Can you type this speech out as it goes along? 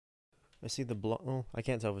I see the blonde. Oh, I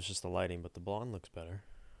can't tell if it's just the lighting, but the blonde looks better.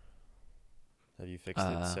 Have you fixed it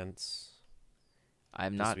Uh, since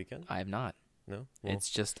I'm this not. weekend? I'm not. No. It's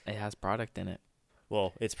just it has product in it.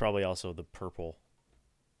 Well, it's probably also the purple.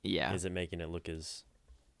 Yeah. Is it making it look as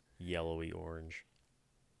yellowy orange?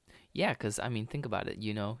 Yeah, because, I mean, think about it.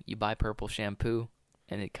 You buy purple shampoo,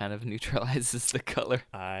 and it kind of neutralizes the color.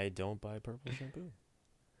 I don't buy purple shampoo.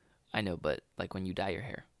 I know, but, like, when you dye your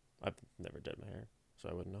hair. I've never dyed my hair, so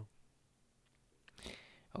I wouldn't know.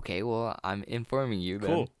 Okay, well, I'm informing you then.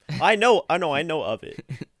 Cool. I know of it.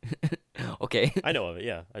 Okay. I know of it,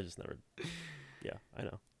 yeah. I just never. Yeah, I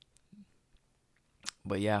know.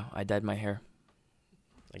 But, yeah, I dyed my hair.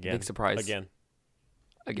 Again. Big surprise.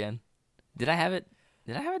 Again. Did I have it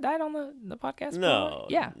dyed on the podcast? No. Before?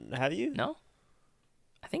 Yeah. Have you? No?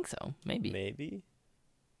 I think so. Maybe. Maybe.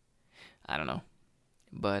 I don't know.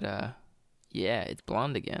 But, yeah, it's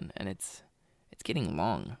blonde again, and it's getting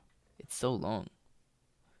long. It's so long.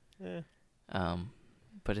 Yeah.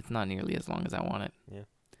 But it's not nearly as long as I want it. Yeah.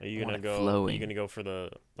 Are you gonna go? Flowing. Are you gonna go for the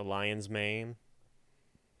lion's mane?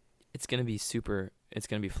 It's gonna be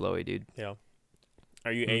flowy, dude. Yeah.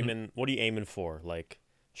 Are you aiming? What are you aiming for? Like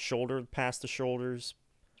shoulder, past the shoulders,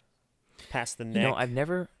 past the neck? I've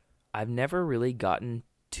never really gotten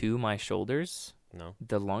to my shoulders. No.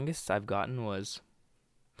 The longest I've gotten was,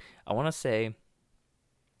 I want to say,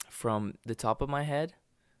 from the top of my head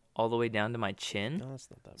all the way down to my chin. No, that's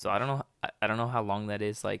not that. So I don't know. I don't know how long that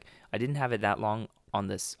is. Like, I didn't have it that long on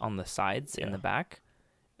the sides and the back,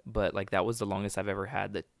 but like that was the longest I've ever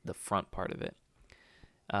had, the front part of it.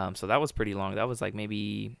 So that was pretty long. That was like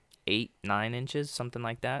maybe 8-9 inches, something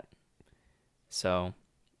like that. So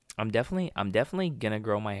I'm definitely gonna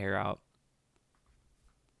grow my hair out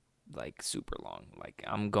like super long. Like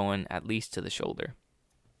I'm going at least to the shoulder.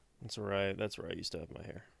 That's right. That's where I used to have my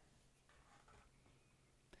hair.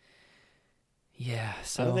 Yeah.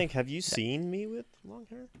 So I don't think. Have you seen me with long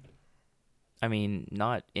hair? I mean,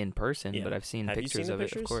 not in person, Yeah. but I've seen Have you pictures seen the of it,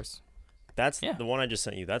 pictures? of course. That's the one I just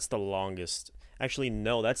sent you. That's the longest. Actually,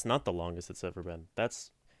 no, that's not the longest it's ever been.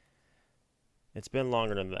 It's been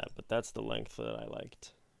longer than that, but that's the length that I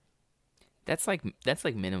liked. That's like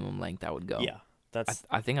minimum length I would go. Yeah,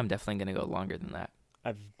 I think I'm definitely gonna go longer than that.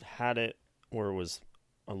 I've had it where it was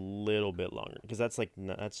a little bit longer because that's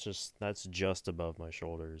just above my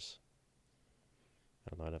shoulders.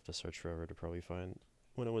 I don't know. I'd have to search forever to probably find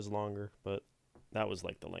when it was longer, but that was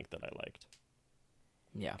like the length that I liked.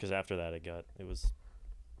 Yeah. Because after that, it was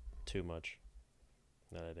too much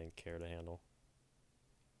that I didn't care to handle.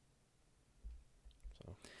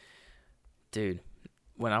 So, Dude,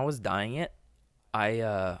 when I was dyeing it,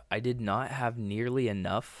 I did not have nearly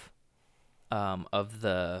enough of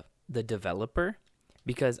the developer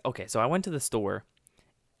because so I went to the store,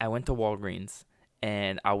 I went to Walgreens,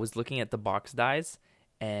 and I was looking at the box dyes,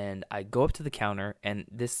 and I go up to the counter, and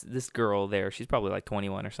this girl there, she's probably like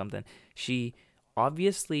 21 or something. She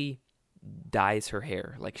obviously dyes her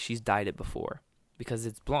hair, like she's dyed it before because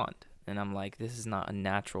it's blonde, and I'm like, this is not a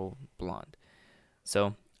natural blonde.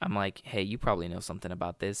 So I'm like, hey, you probably know something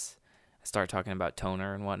about this. I start talking about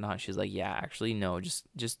toner and whatnot. She's like, yeah, actually, no, just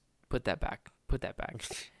put that back.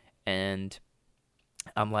 And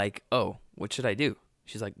I'm like, oh, what should I do?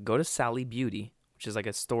 She's like, go to Sally Beauty, which is like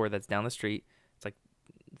a store that's down the street. It's like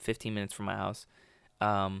 15 minutes from my house.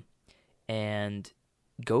 And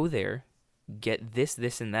go there, get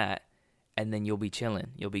this, and that, and then you'll be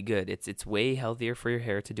chilling. You'll be good. It's way healthier for your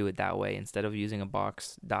hair to do it that way instead of using a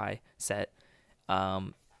box dye set.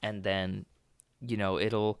 And then,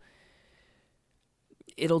 it'll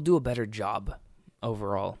do a better job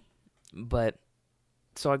overall. But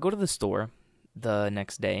so I go to the store the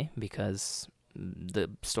next day because the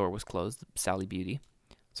store was closed, Sally Beauty.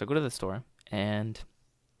 So I go to the store and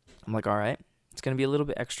I'm like, all right, it's going to be a little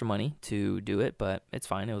bit extra money to do it, but it's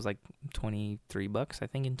fine. It was like $23, I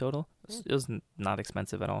think, in total. It was not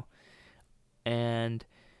expensive at all. And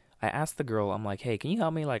I asked the girl, I'm like, hey, can you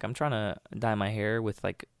help me? Like, I'm trying to dye my hair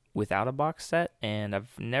without a box set, and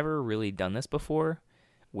I've never really done this before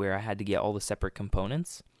where I had to get all the separate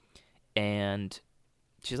components. And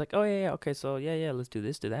she's like, oh, yeah, okay, so, yeah, let's do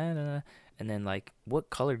this, do that. And then, like, what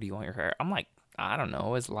color do you want your hair? I'm like, I don't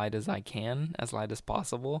know, as light as I can, as light as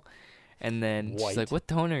possible. And then White. she's like, what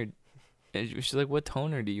toner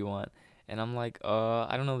do you want? And I'm like,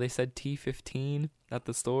 I don't know, they said T15 at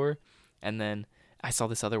the store. And then I saw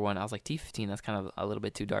this other one. I was like, T15, that's kind of a little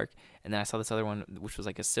bit too dark. And then I saw this other one, which was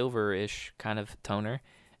like a silver-ish kind of toner,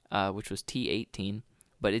 which was T18.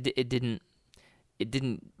 But I didn't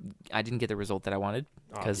get the result that I wanted.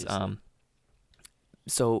 Because,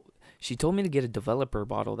 so she told me to get a developer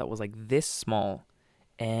bottle that was like this small.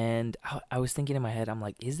 And I was thinking in my head, I'm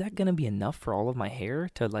like, is that gonna be enough for all of my hair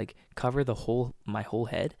to like cover my whole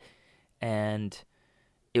head? And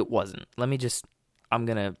it wasn't. I'm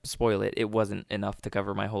gonna spoil it. It wasn't enough to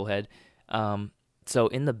cover my whole head. So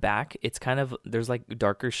in the back, it's kind of, there's like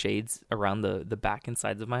darker shades around the back and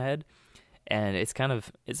sides of my head, and it's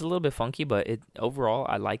a little bit funky, but overall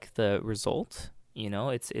I like the result.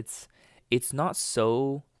 It's not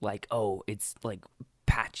so like, oh, it's like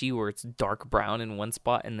patchy where it's dark brown in one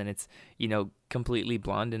spot and then it's completely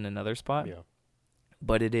blonde in another spot. Yeah.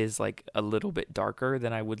 But it is like a little bit darker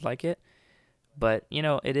than I would like it. But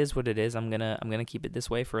it is what it is. I'm gonna keep it this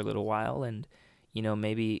way for a little while, and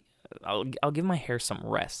maybe I'll give my hair some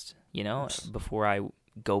rest, before I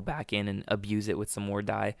go back in and abuse it with some more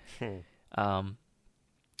dye.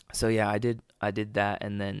 So yeah, I did that,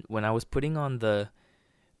 and then when I was putting on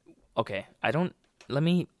let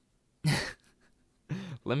me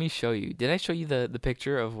let me show you. Did I show you the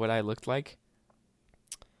picture of what I looked like?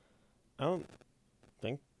 I don't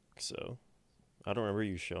think so. I don't remember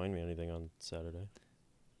you showing me anything on Saturday.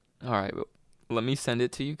 All right, well, let me send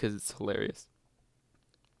it to you because it's hilarious.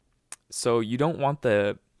 So you don't want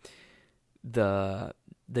the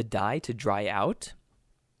dye to dry out,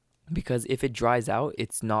 because if it dries out,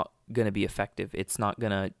 it's not going to be effective. It's not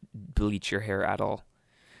going to bleach your hair at all.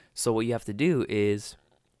 So what you have to do is,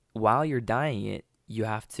 while you're dyeing it, you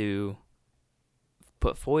have to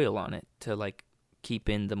put foil on it to like keep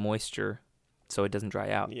in the moisture so it doesn't dry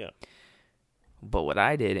out. Yeah. But what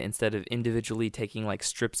I did, instead of individually taking like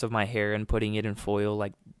strips of my hair and putting it in foil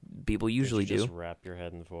like people usually do, just wrap your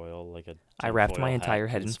head in foil like a I wrapped my entire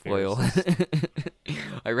head in foil.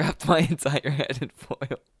 I wrapped my entire head in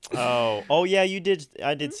foil. Oh yeah, you did.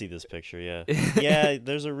 I did see this picture. Yeah, yeah.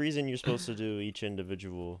 There's a reason you're supposed to do each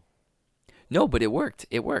individual. No, but it worked.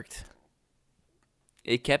 It worked.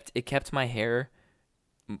 It kept my hair,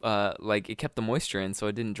 like it kept the moisture in, so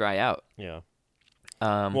it didn't dry out. Yeah.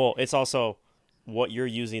 Well, it's also what you're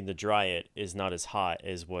using to dry it is not as hot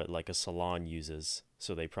as what like a salon uses,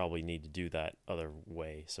 so they probably need to do that other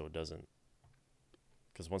way so it doesn't.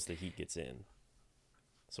 Because once the heat gets in.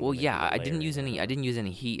 So well, yeah, I didn't use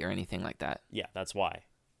any heat or anything like that. Yeah, that's why.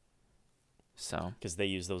 So. Because they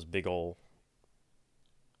use those big old.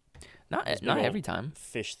 Not every time.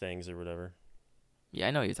 Fish things or whatever. Yeah,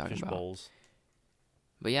 I know what you're talking about. Fish bowls.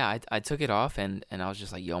 But yeah, I took it off and I was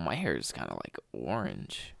just like, yo, my hair is kind of like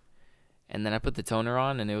orange. And then I put the toner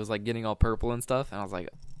on and it was like getting all purple and stuff. And I was like,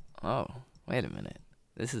 oh, wait a minute.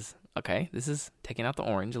 This is taking out the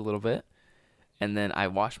orange a little bit. And then I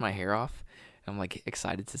washed my hair off. And I'm like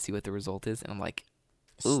excited to see what the result is. And I'm like,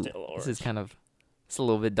 ooh, this is it's a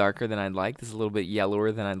little bit darker than I'd like. This is a little bit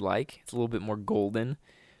yellower than I'd like. It's a little bit more golden.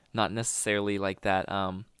 Not necessarily like that.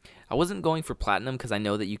 I wasn't going for platinum because I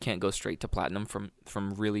know that you can't go straight to platinum from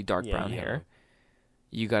really dark brown hair.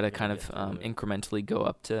 You got to kind of incrementally go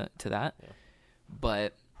up to that. Yeah.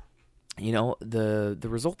 But, the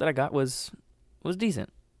result that I got was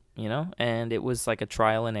decent, and it was like a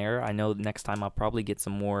trial and error. I know next time I'll probably get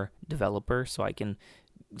some more developer so I can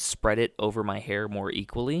spread it over my hair more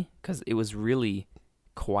equally because it was really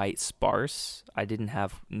quite sparse. I didn't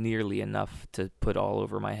have nearly enough to put all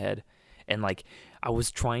over my head. And like I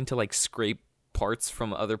was trying to like scrape parts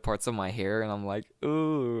from other parts of my hair and I'm like,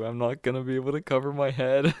 ooh, I'm not gonna be able to cover my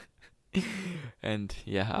head. And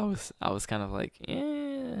yeah, I was kind of like,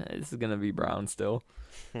 this is gonna be brown still.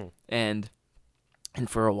 And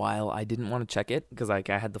for a while I didn't want to check it because like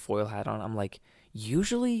I had the foil hat on. I'm like,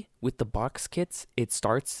 usually with the box kits, it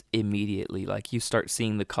starts immediately. Like you start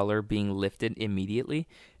seeing the color being lifted immediately.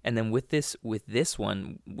 And then with this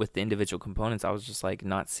one, with the individual components, I was just like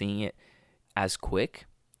not seeing it as quick.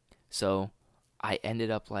 So I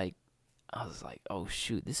ended up like, I was like, oh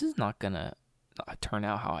shoot, this is not gonna turn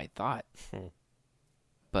out how I thought.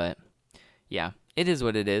 But yeah, it is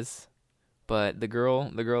what it is. But the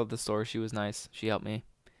girl at the store, she was nice. She helped me.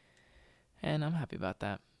 And I'm happy about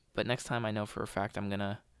that. But next time I know for a fact I'm going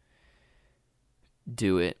to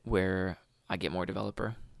do it where I get more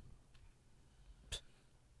developer.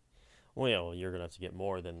 Well, yeah, you're going to have to get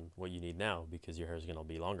more than what you need now because your hair is going to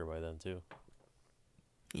be longer by then, too.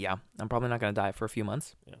 Yeah, I'm probably not going to dye it for a few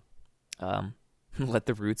months. Yeah. Let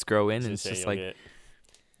the roots grow in, and it's just like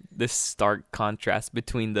this stark contrast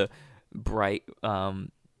between the bright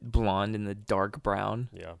blonde and the dark brown.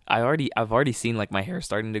 Yeah. I've already seen like my hair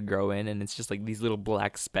starting to grow in, and it's just like these little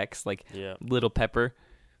black specks, like little pepper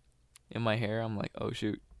in my hair. I'm like, oh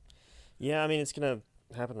shoot. Yeah, I mean it's gonna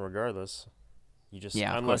happen regardless. You just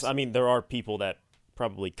unless I mean there are people that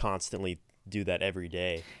probably constantly do that every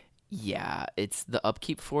day. Yeah, it's the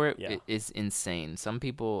upkeep for it is insane. Some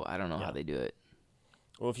people, I don't know how they do it.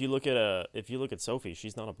 Well, if you look at Sophie,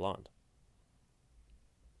 she's not a blonde.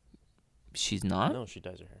 She's not? No, she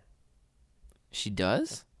dyes her hair. She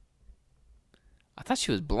does? I thought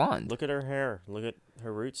she was blonde. Look at her hair. Look at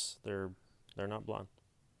her roots. They're not blonde.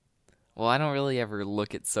 Well, I don't really ever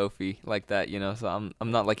look at Sophie like that, you know, so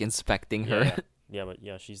I'm not like inspecting her. Yeah, yeah, but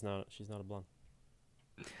yeah, she's not a blonde.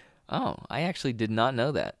 Oh, I actually did not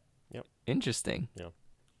know that. Yep. Interesting. Yeah.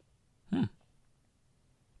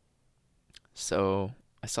 So,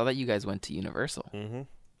 I saw that you guys went to Universal. Mm-hmm.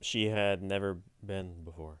 She had never been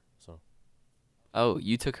before, so. Oh,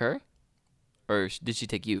 you took her? Or did she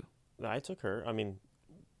take you? I took her. I mean,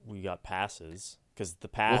 we got passes because the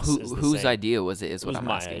pass well, is the whose same. idea was it? Is what I'm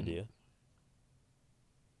asking. It was my idea.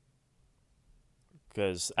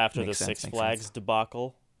 Because after the Six Flags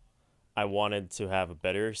debacle, I wanted to have a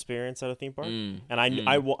better experience at a theme park, and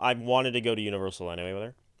I wanted to go to Universal anyway with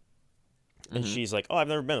her. And she's like, "Oh, I've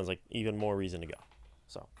never been." I was like, "Even more reason to go."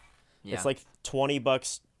 So, it's like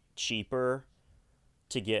 $20 cheaper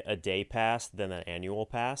to get a day pass than an annual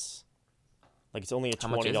pass. Like it's only a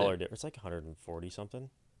 $20 difference. It's like 140 something.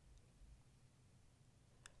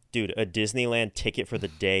 Dude, a Disneyland ticket for the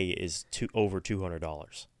day is over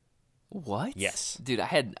 $200. What? Yes. Dude, I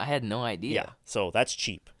had no idea. Yeah. So that's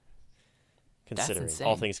cheap. Considering That's insane.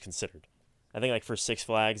 all things considered. I think like for Six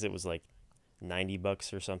Flags it was like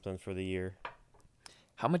 $90 or something for the year.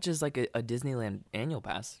 How much is like a Disneyland annual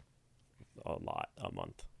pass? A lot a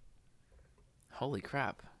month. Holy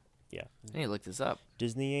crap. Yeah. I need to look this up.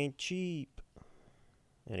 Disney ain't cheap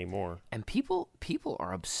anymore. And people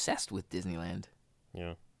are obsessed with Disneyland.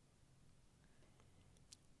 Yeah.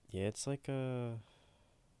 Yeah, it's like a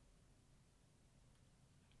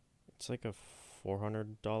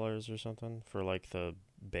 $400 or something for like the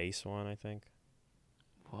base one, I think.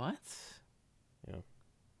 What? Yeah.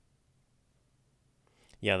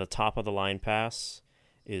 Yeah, the top of the line pass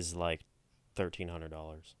is like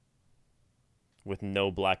 $1,300 with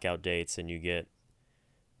no blackout dates, and you get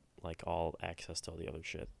like all access to all the other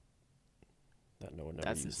shit that no one ever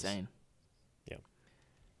uses. That's insane. Yeah.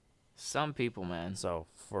 Some people, man. So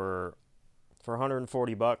for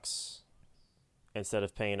 $140, instead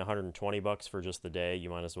of paying $120 for just the day,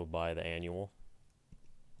 you might as well buy the annual.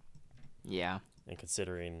 Yeah. And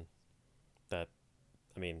considering that,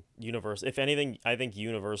 I mean, Universal, if anything, I think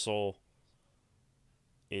Universal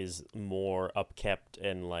is more upkept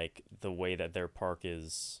in like the way that their park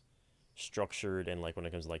is structured, and like when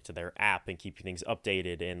it comes like to their app and keeping things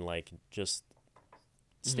updated and like just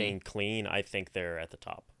staying clean. I think they're at the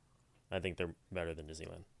top. I think they're better than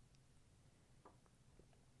Disneyland.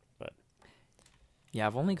 But yeah,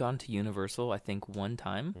 I've only gone to Universal I think one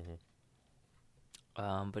time.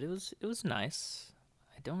 But it was nice.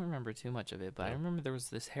 I don't remember too much of it, but I remember there was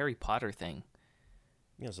this Harry Potter thing.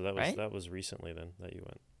 Yeah, so that was recently then that you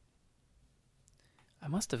went. I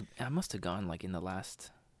must have gone like in the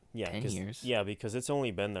last 10 years. Yeah, because it's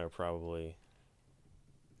only been there probably.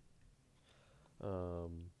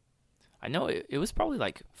 I know it was probably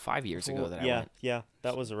like 5 years ago that I went. Yeah,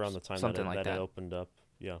 that was around the time Something that like that. it opened up.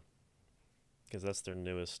 Yeah, because that's their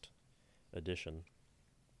newest addition.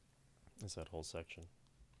 Is that whole section.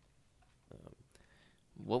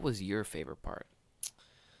 What was your favorite part?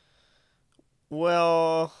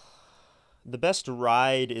 Well, the best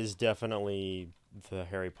ride is definitely the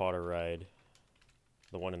Harry Potter ride.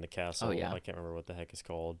 The one in the castle. Oh, yeah. I can't remember what the heck it's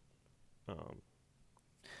called.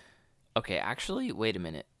 Okay, actually, wait a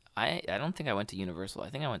minute. I don't think I went to Universal. I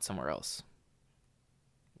think I went somewhere else.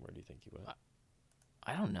 Where do you think you went?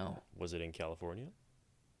 I don't know. Was it in California?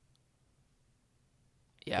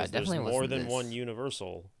 Yeah, it definitely there's wasn't more than this. one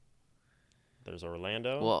Universal. There's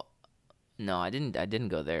Orlando. Well, no, I didn't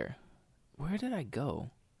go there. Where did I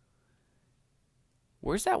go?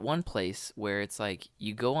 Where's that one place where it's like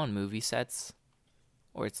you go on movie sets,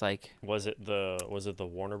 or it's like was it the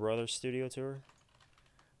Warner Brothers studio tour?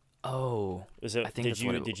 Oh, Is it? I think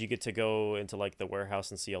Did you get to go into like the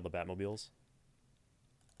warehouse and see all the Batmobiles?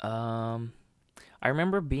 I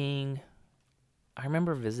remember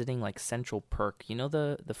visiting like Central Perk. You know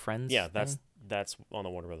the Friends. Yeah, thing? that's on the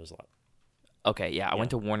Warner Brothers lot. Okay, yeah, I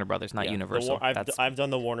went to Warner Brothers, not Universal. I've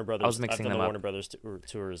done the Warner Brothers. I was mixing them up. Warner Brothers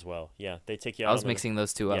tour as well. Yeah, they take you out. I was mixing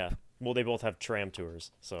those two up. Yeah, well, they both have tram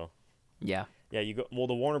tours, so. Yeah. Yeah, you go. Well,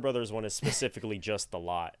 the Warner Brothers one is specifically just the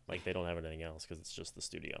lot. Like they don't have anything else because it's just the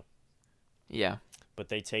studio. Yeah. But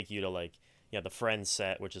they take you to like the Friends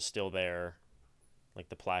set, which is still there, like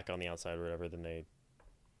the plaque on the outside or whatever. Then they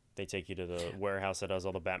take you to the warehouse that has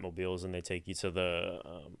all the Batmobiles, and they take you to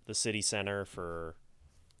the city center for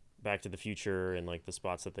Back to the Future and like the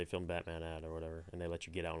spots that they filmed Batman at or whatever, and they let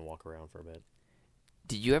you get out and walk around for a bit.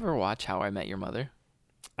 Did you ever watch How I Met Your Mother?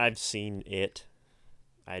 I've seen it.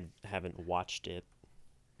 I haven't watched it,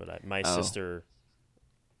 but my Oh, sister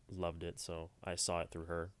loved it, so I saw it through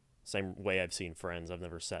her. Same way I've seen Friends. I've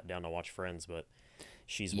never sat down to watch Friends, but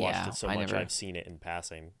she's watched yeah. it so I much never. I've seen it in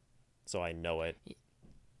passing, so I know it.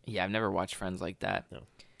 Yeah, I've never watched Friends like that.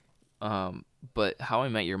 No. But How I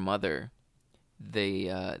Met Your Mother, they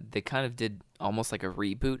kind of did almost like a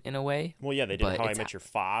reboot in a way. Well, yeah, they did But How I it's Met Your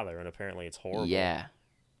Father, and apparently it's horrible. yeah,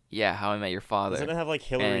 yeah. How I Met Your Father. Doesn't it have like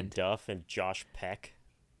Hilary And Duff and Josh Peck?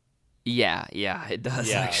 yeah, it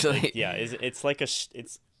does actually. It's like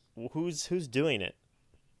it's who's doing it?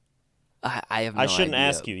 I have no I shouldn't idea.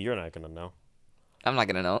 ask you. You're not gonna know. I'm not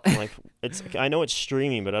gonna know. Like I know it's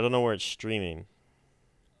streaming, but I don't know where it's streaming.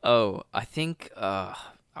 Oh, I think I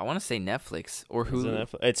want to say Netflix or Is it Hulu.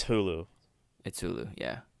 Netflix? It's Hulu. It's Hulu,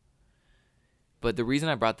 yeah. But the reason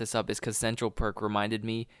I brought this up is because Central Perk reminded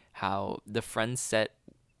me how the Friends set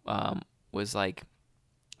was like.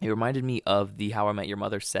 It reminded me of the How I Met Your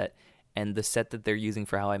Mother set, and the set that they're using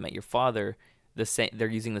for How I Met Your Father. They're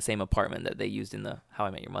using the same apartment that they used in the How I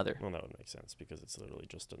Met Your Mother. Well, that would make sense because it's literally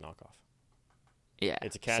just a knockoff. Yeah,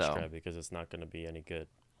 It's a cash so, grab because it's not going to be any good.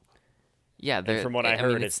 Yeah, And from what I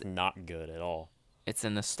heard, mean, it's not good at all. it's a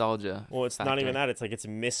nostalgia. Well, it's not factor. even that. It's like it's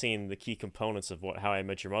missing the key components of what How I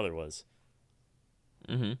Met Your Mother was.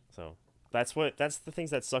 Mm-hmm. So that's the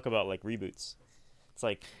things that suck about like reboots. It's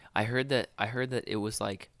like I heard that it was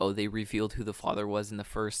like, oh, they revealed who the father was in the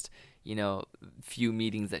first, few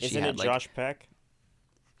meetings that she isn't had. it Like, Josh Peck?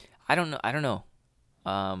 I don't know.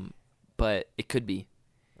 But it could be.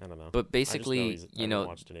 I don't know. But basically, I just know I haven't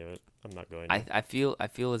watched any of it. I'm not going to. I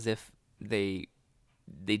feel as if they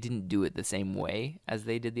didn't do it the same way as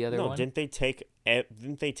they did the other No, one. didn't they take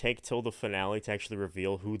till the finale to actually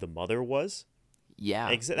reveal who the mother was? Yeah,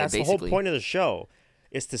 That's the whole basically. point of the show,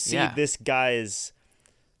 is to see Yeah. this guy's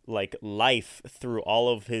like life through all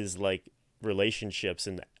of his like relationships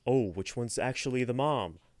and which one's actually the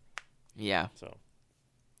mom? Yeah, So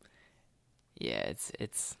yeah.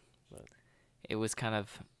 But- It was kind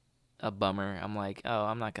of a bummer. I'm like, oh,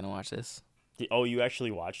 I'm not gonna watch this. you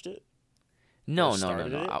actually watched it? No.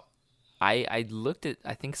 started it? I looked at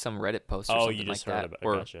I think some Reddit post or something You just like heard that, about it.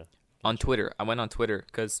 or Gotcha. on Twitter. I went on Twitter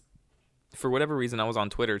because for whatever reason I was on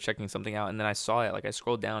Twitter checking something out, and then I saw it. Like I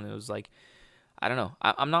scrolled down, and it was like, I don't know.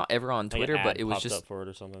 I'm not ever on Like an Twitter, but ad it was popped just up for it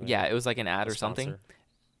or something. yeah, it was like an ad A or something, sponsor.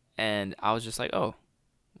 and I was just like, oh,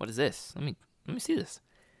 what is this? Let me see this.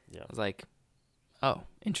 Yeah. I was like, oh,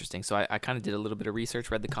 interesting. So I kind of did a little bit of research,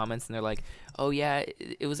 read the comments, and they're like, oh yeah,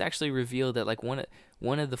 it was actually revealed that like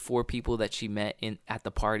one of the four people that she met at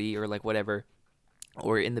the party or like whatever,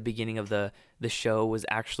 or in the beginning of the show was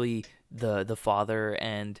actually the father,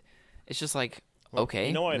 and it's just like, Well, okay.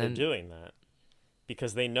 You know why and they're then- because that?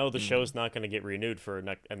 Because they know the show's not going to get renewed for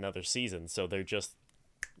another season, so they're just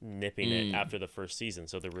nipping it after the first season.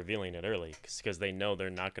 So they're revealing it early because they know they're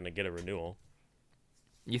not going to get a renewal.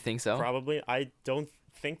 You think so? Probably. I don't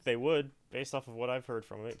think they would, based off of what I've heard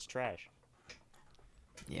from it. It's trash.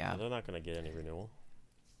 Yeah, They're not going to get any renewal.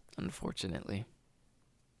 unfortunately.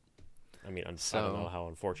 I mean, I don't So- know how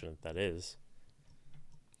unfortunate that is.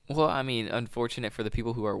 Well, I mean, unfortunate for the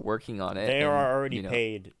people who are working on it. They and, are already you know-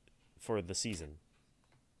 paid for the season.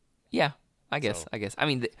 Yeah, I guess. So- I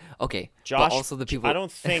mean, okay. Josh, but also the people. I don't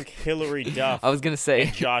think Hilary Duff I was gonna say.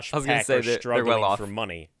 and Josh I was gonna Peck say are they're struggling well off. for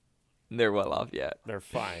money. They're well off. Yeah. They're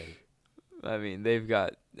fine. I mean, they've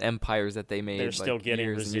got empires that they made. They're still like, getting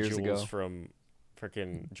years and years ago. residuals from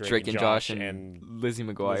freaking Drake and Josh and Lizzie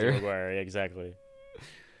Lizzie McGuire. McGuire. Yeah, exactly.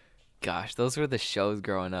 Gosh, those were the shows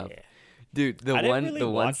growing up, Yeah. dude. The I one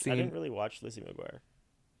didn't scene really watch Lizzie McGuire.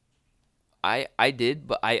 I did,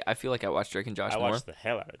 but I feel like I watched Drake and Josh I more. watched the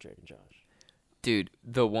hell out of Drake and Josh. Dude,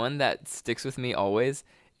 the one that sticks with me always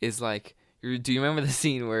is like, do you remember the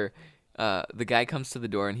scene where the guy comes to the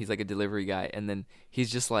door and he's like a delivery guy, and then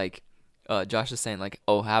he's just like, Josh is saying like,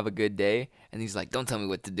 "Oh, have a good day," and he's like, "Don't tell me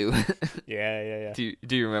what to do." Yeah.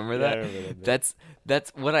 Do you remember Yeah, that? I remember that bit.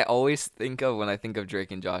 That's what I always think of when I think of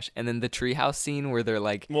Drake and Josh. And then the treehouse scene where they're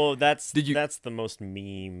like, Well, that's Did you- that's the most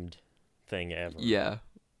memed thing ever. yeah.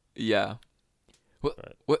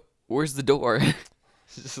 But- Where's the door?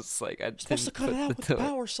 It's just like I You're supposed to didn't cut it put out the with the door.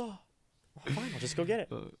 power saw. Well, fine, I'll just go get it.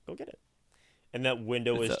 Go get it. And that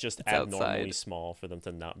window It's is o- just it's abnormally outside. small for them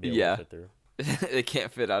to not be able Yeah. to fit through. They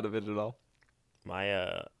can't fit out of it at all.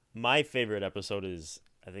 My favorite episode is,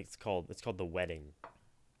 I think it's called The Wedding.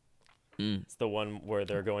 It's the one where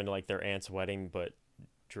they're going to like their aunt's wedding, but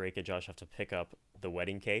Drake and Josh have to pick up the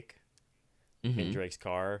wedding cake in Mhm. Drake's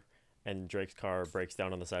car, and Drake's car breaks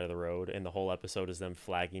down on the side of the road, and the whole episode is them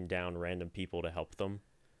flagging down random people to help them.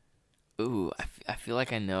 Ooh, I feel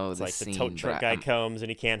like I know It's the like the scene. tow truck guy comes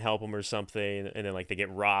and he can't help him or something, and then like they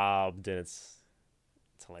get robbed, and it's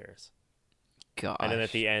hilarious. Gosh. And then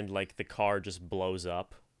at the end, like the car just blows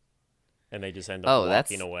up, and they just end up Oh,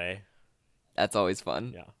 walking away. That's always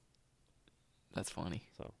fun. Yeah. That's funny.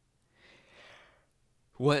 So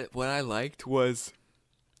what I liked was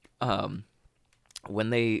when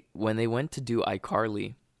they went to do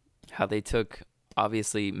iCarly, how they took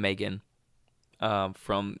obviously Megan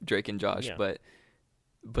from Drake and Josh, Yeah.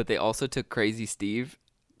 but they also took Crazy Steve,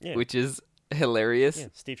 yeah, which is hilarious. yeah,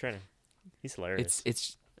 Steve Trainer, he's hilarious.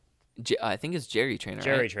 I think it's Jerry Trainer.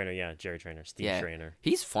 Jerry right? Trainer, yeah, Jerry Trainer, Steve Trainer.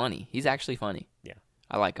 He's funny. He's actually funny. Yeah,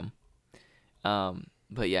 I like him.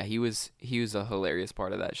 But yeah, he was a hilarious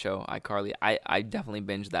part of that show, iCarly. I definitely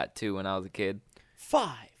binged that too when I was a kid.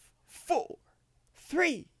 5, 4,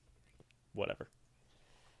 3, whatever.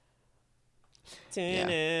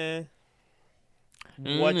 Yeah.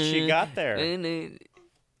 What you got there?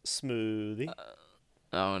 Smoothie.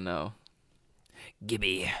 Oh no,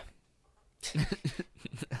 Gibby.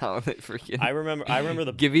 How they freaking! I remember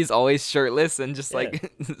the Gibby's always shirtless and just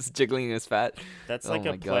like jiggling his fat. That's Oh like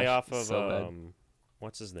my a play gosh, off of so bad.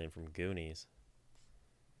 what's his name from Goonies?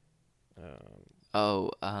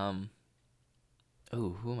 Oh,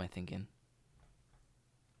 who am I thinking?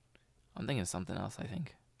 I'm thinking of something else, I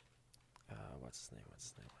think. What's his name?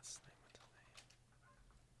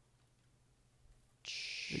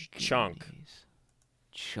 The Chunk. Goonies.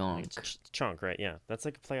 Chunk. Chunk, right? Yeah, that's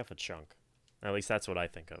like a play off of Chunk. At least that's what I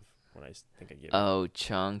think of when I think of Gibby. Oh,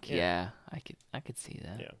 Chunk. Yeah. Yeah, I could see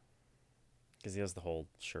that. Yeah, because he has the whole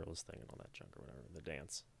shirtless thing and all that junk or whatever, the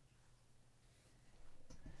dance.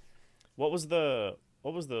 What was the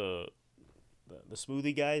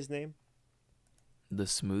smoothie guy's name? The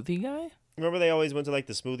smoothie guy? Remember they always went to like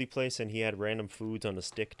the smoothie place and he had random foods on a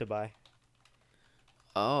stick to buy?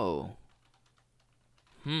 Oh.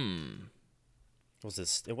 It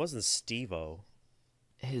wasn't Steve-O.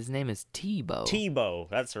 His name is Tebow. Tebow,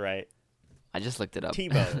 that's right. I just looked it up.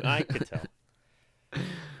 Tebow, I could tell.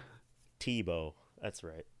 Tebow, that's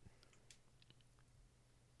right.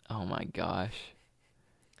 Oh my gosh.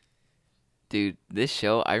 Dude, this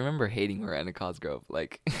show, I remember hating Miranda Cosgrove.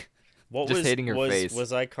 Like, hating her face.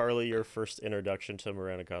 Was iCarly your first introduction to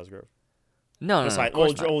Miranda Cosgrove? No, Besides, of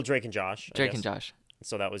course not. old Drake and Josh. I Drake guess. and Josh.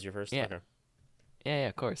 So that was your first? Yeah. Okay. Yeah,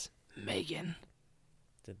 of course. Megan.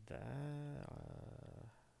 Did that?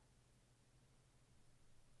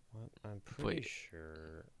 What? I'm pretty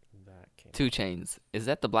sure that came. 2 Chainz. Is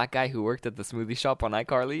that the black guy who worked at the smoothie shop on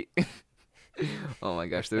iCarly? Oh my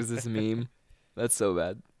gosh, there's this meme. That's so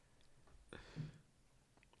bad.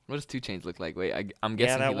 What does 2 Chainz look like? Wait, I'm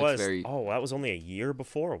guessing he looks very... Oh, that was only a year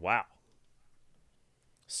before? Wow.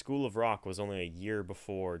 School of Rock was only a year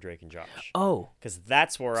before Drake and Josh. Oh. Because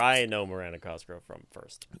that's where I know Miranda Cosgrove from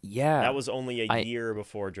first. Yeah. That was only a year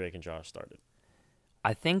before Drake and Josh started.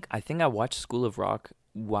 I think I watched School of Rock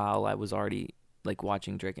while I was already like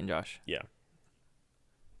watching Drake and Josh. Yeah.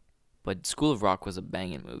 But School of Rock was a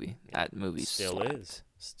banging movie. That movie Still slapped. is.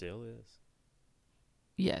 Still is.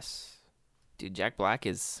 Yes. Dude, Jack Black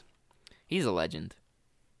he's a legend.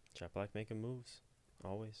 Jack Black making moves.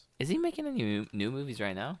 Always. Is he making any new movies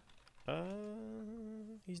right now?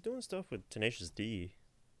 He's doing stuff with Tenacious D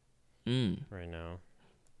right now.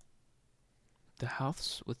 The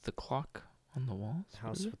House with the Clock on the Walls?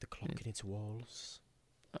 House with the Clock in its Walls.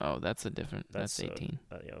 Oh, that's a different... That's 18.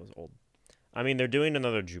 Yeah, it was old. I mean, they're doing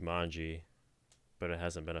another Jumanji, but it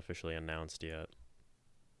hasn't been officially announced yet.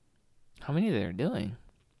 How many they're doing?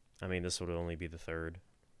 I mean, this would only be the third.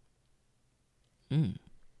 Mm.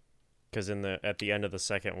 Because at the end of the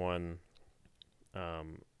second one,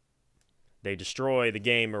 they destroy the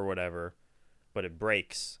game or whatever, but it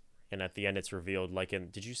breaks, and at the end it's revealed. Like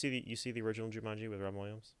did you see the original Jumanji with Robin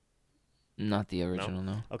Williams? Not the original,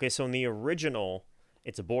 no. Okay, so in the original,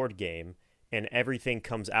 it's a board game, and everything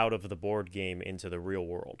comes out of the board game into the real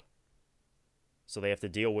world. So they have to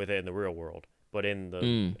deal with it in the real world. But in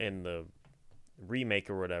the remake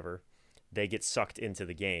or whatever, they get sucked into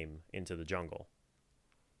the game, into the jungle.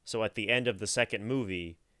 So at the end of the second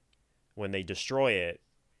movie, when they destroy it,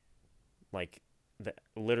 like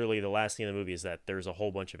literally the last scene of the movie is that there's a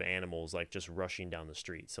whole bunch of animals like just rushing down the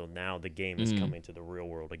street. So now the game is coming to the real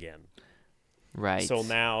world again. Right. So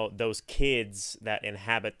now those kids that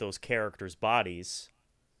inhabit those characters' bodies,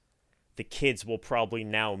 the kids will probably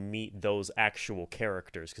now meet those actual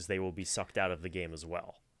characters because they will be sucked out of the game as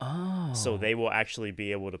well. Oh. So they will actually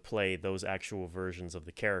be able to play those actual versions of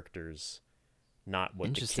the characters, not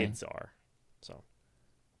what the kids are. So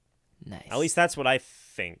nice. At least that's what I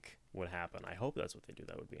think would happen. I hope that's what they do.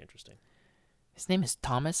 That would be interesting. His name is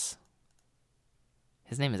Thomas.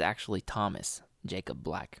 His name is actually Thomas Jacob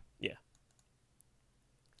Black. Yeah.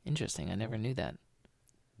 Interesting. I never knew that.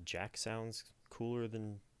 Jack sounds cooler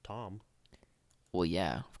than Tom. Well,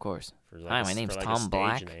 yeah, of course. For like Hi, my name's Tom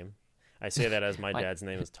Black. Name. I say that as my dad's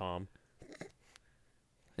name is Tom.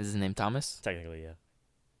 Is his name Thomas? Technically, yeah.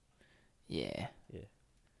 Yeah. Yeah.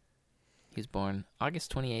 He was born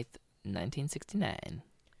August 28th, 1969.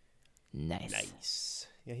 Nice.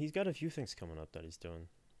 Yeah, he's got a few things coming up that he's doing.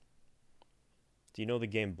 Do you know the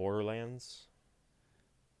game Borderlands?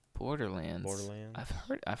 Borderlands.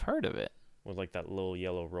 I've heard of it. With like that little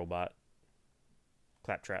yellow robot.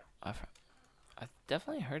 Claptrap. I've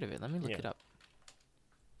definitely heard of it. Let me look it up.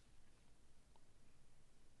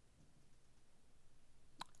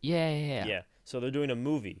 Yeah. Yeah. So they're doing a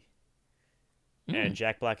movie. And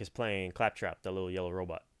Jack Black is playing Claptrap, the little yellow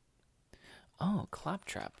robot. Oh,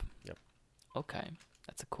 Claptrap. Yep. Okay.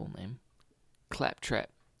 That's a cool name. Claptrap.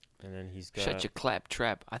 And then he's got... Shut your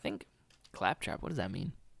claptrap. I think... Claptrap, what does that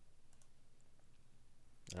mean?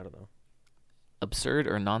 I don't know. Absurd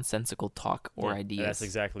or nonsensical talk or ideas. That's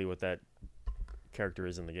exactly what that character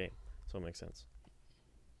is in the game. So it makes sense.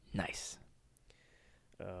 Nice.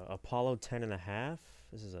 Apollo 10.5.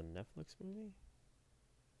 This is a Netflix movie?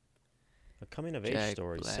 A coming-of-age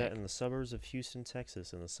story set in the suburbs of Houston,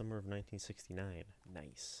 Texas in the summer of 1969.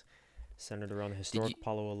 Nice. Centered around the historic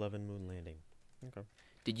Apollo 11 moon landing. Okay.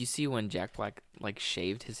 Did you see when Jack Black, like,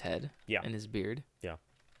 shaved his head and his beard? Yeah.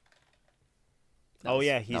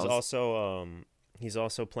 He's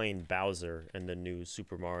also playing Bowser in the new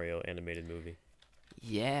Super Mario animated movie.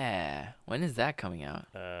 Yeah. When is that coming out?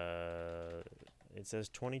 It says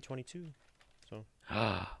 2022. So.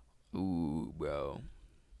 Ooh, bro.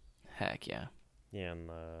 Heck yeah. Yeah,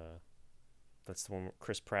 and that's the one where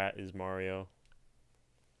Chris Pratt is Mario.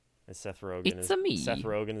 And Seth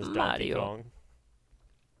Rogen is Donkey Kong.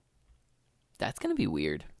 That's gonna be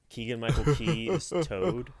weird. Keegan-Michael Key is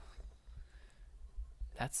Toad.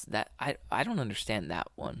 I don't understand that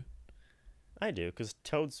one. I do, because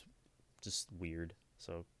Toad's just weird.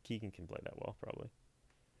 So Keegan can play that well, probably.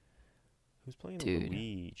 Who's playing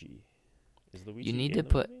Luigi? Is Luigi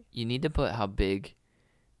you need to put how big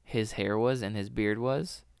his hair was and his beard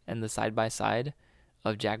was, and the side by side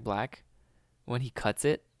of Jack Black when he cuts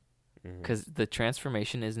it, because the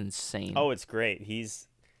transformation is insane. Oh, it's great.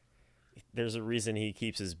 There's a reason he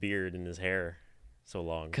keeps his beard and his hair so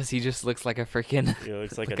long. Because he just looks like a freaking. He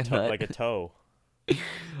looks like a toe.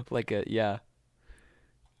 Yeah.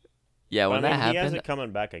 Yeah, when that happened, he has it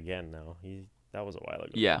coming back again now. That was a while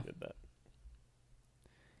ago. Yeah. He did that.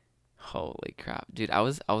 Holy crap, dude! I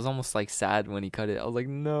was almost like sad when he cut it. I was like,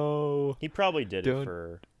 no. He probably did it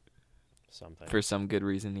for something. For some good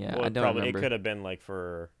reason, yeah. Well, I don't remember. It could have been like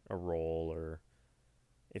for a role, or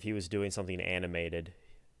if he was doing something animated,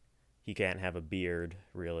 he can't have a beard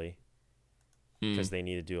really, because they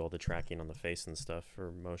need to do all the tracking on the face and stuff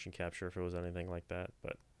for motion capture. If it was anything like that,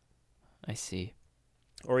 but I see.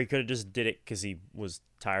 Or he could have just did it because he was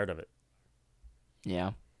tired of it.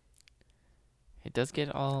 Yeah. It does get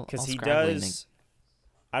all because he scraggly. does.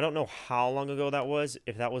 I don't know how long ago that was.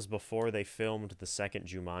 If that was before they filmed the second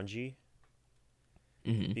Jumanji.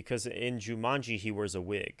 Because in Jumanji he wears a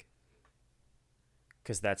wig.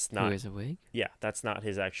 Because that's not. He wears a wig? Yeah, that's not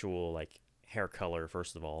his actual like hair color.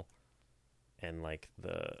 First of all, and like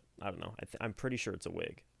I don't know. I'm pretty sure it's a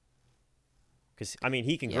wig. Because I mean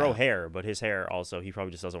he can grow hair, but his hair also he probably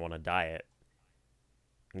just doesn't want to dye it.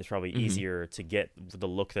 And it's probably easier to get the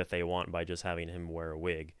look that they want by just having him wear a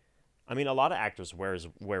wig. I mean, a lot of actors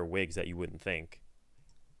wear wigs that you wouldn't think,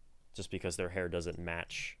 just because their hair doesn't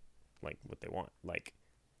match, like what they want. Like,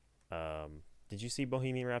 did you see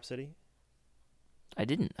Bohemian Rhapsody? I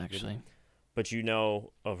didn't actually. But you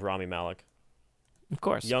know of Rami Malek. Of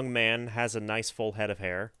course. Young man has a nice full head of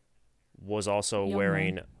hair. Was also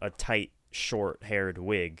wearing a tight, short-haired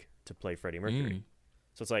wig to play Freddie Mercury.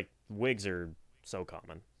 So it's like wigs are so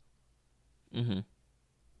common. But,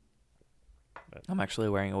 I'm actually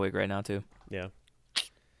wearing a wig right now too. Yeah.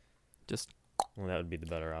 Just. Well, that would be the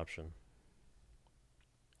better option.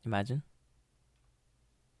 Imagine.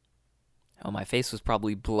 Oh, my face was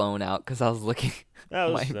probably blown out because I was looking.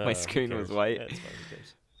 My screen was white. Yeah, it's fine, who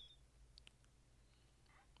cares?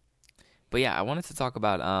 But yeah, I wanted to talk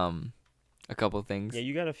about a couple of things. Yeah,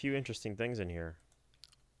 you got a few interesting things in here.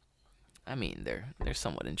 I mean, they're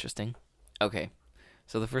somewhat interesting. Okay,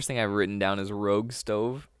 so the first thing I've written down is rogue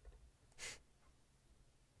stove.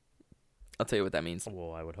 I'll tell you what that means.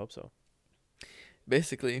 Well, I would hope so.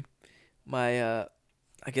 Basically, I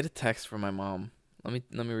get a text from my mom. Let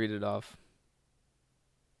me read it off.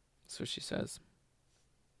 That's what she says.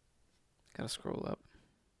 Gotta scroll up.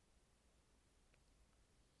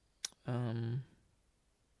 Um.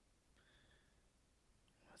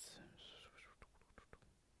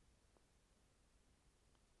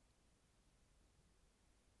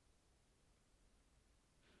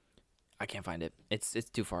 I can't find it. It's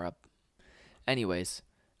too far up. Anyways,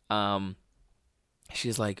 um,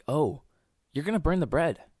 she's like, "Oh, you're gonna burn the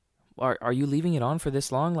bread. Are you leaving it on for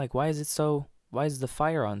this long? Like, why is it so? Why is the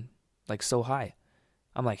fire on like so high?"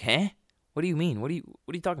 I'm like, "Huh? What do you mean? What are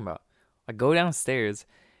you talking about?" I go downstairs,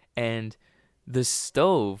 and the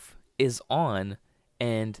stove is on,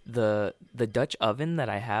 and the Dutch oven that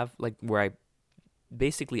I have, like where I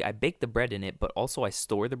bake the bread in it, but also I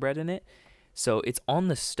store the bread in it. So it's on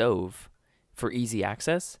the stove for easy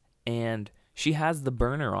access, and she has the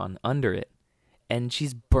burner on under it, and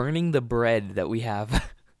she's burning the bread that we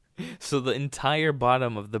have. So the entire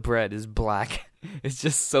bottom of the bread is black. It's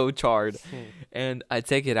just so charred. And I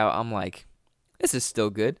take it out. I'm like, this is still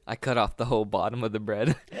good. I cut off the whole bottom of the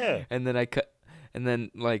bread. Yeah. And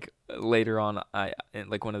then like later on,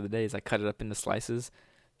 like one of the days, I cut it up into slices.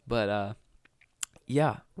 But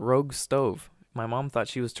yeah, rogue stove. My mom thought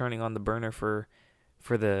she was turning on the burner for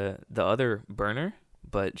the other burner,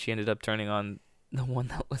 but she ended up turning on the one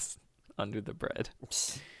that was under the bread.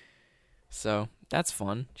 So that's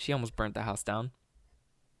fun. She almost burnt the house down.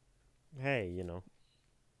 Hey, you know.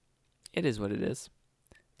 It is what it is.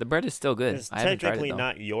 The bread is still good. It's I haven't tried it, technically though.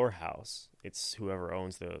 not your house. It's whoever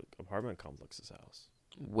owns the apartment complex's house.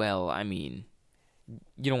 Well, I mean,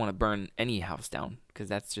 you don't want to burn any house down because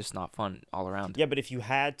that's just not fun all around. Yeah, but if you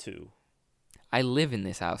had to. I live in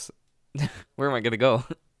this house. Where am I going to go?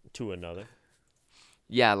 To another.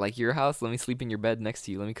 Yeah, like your house. Let me sleep in your bed next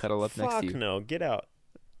to you. Let me cuddle up next to you. Fuck no. Get out.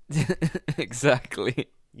 Exactly.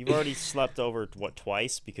 You've already slept over,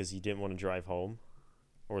 twice because you didn't want to drive home?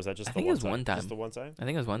 Or was that just I the think one it was time? one time. Just the one time? I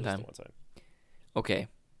think it was one Just time. the one time. Okay.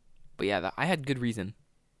 But yeah, I had good reason.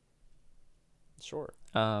 Sure.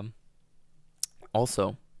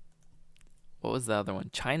 Also, what was the other one?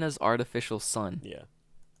 China's artificial sun. Yeah.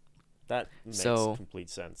 That makes complete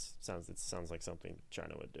sense. It sounds like something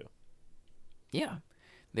China would do. Yeah.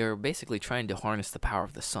 They were basically trying to harness the power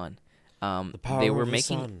of the sun. The power they were of the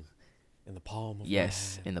making sun in the palm of your hand.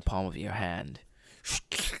 Yes, in the palm of your hand.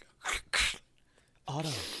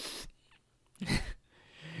 Otto.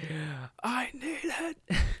 I need it.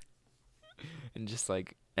 And just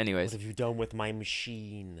like, anyways. What have you done with my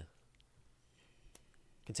machine?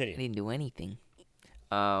 Continue. I didn't do anything.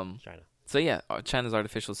 China. So yeah, China's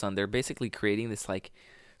artificial sun. They're basically creating this like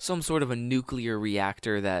some sort of a nuclear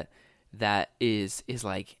reactor that is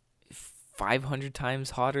like 500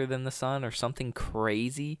 times hotter than the sun or something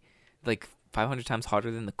crazy, like 500 times hotter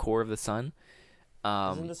than the core of the sun.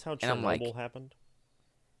 Isn't this how Chernobyl happened?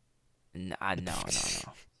 No. I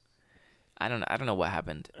don't know what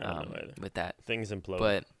happened with that. Things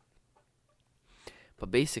imploded. But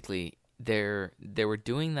basically, they were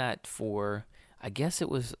doing that for, I guess it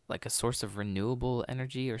was like a source of renewable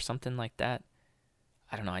energy or something like that.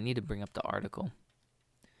 I don't know. I need to bring up the article.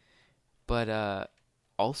 But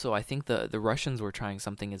also, I think the Russians were trying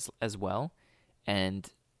something as well, and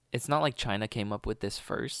it's not like China came up with this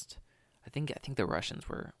first. I think the Russians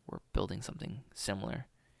were building something similar,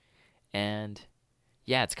 and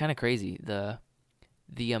yeah, it's kind of crazy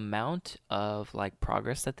the amount of like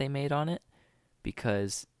progress that they made on it,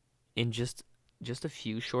 because in just a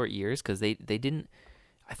few short years, because they didn't,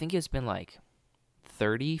 I think it's been like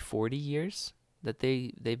 30-40 years that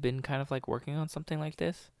they've been kind of like working on something like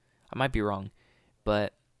this. I might be wrong,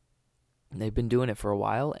 but they've been doing it for a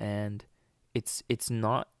while, and it's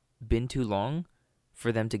not been too long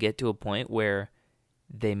for them to get to a point where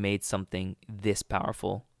they made something this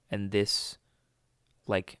powerful and this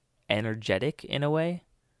like energetic in a way.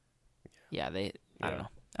 Yeah, I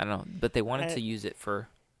don't know, but they wanted to use it for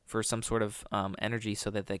some sort of energy so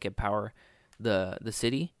that they could power the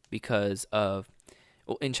city, because of,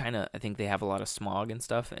 well, in China, I think they have a lot of smog and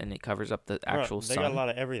stuff, and it covers up the actual sun. They got a lot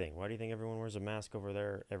of everything. Why do you think everyone wears a mask over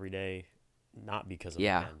there every day? Not because of the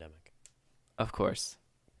pandemic. Of course.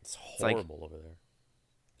 It's horrible over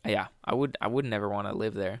there. Yeah, I would never want to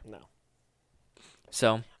live there. No.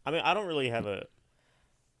 So, I mean, I don't really have a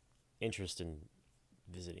interest in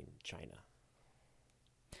visiting China.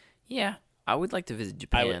 Yeah, I would like to visit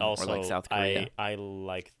Japan or like South Korea. I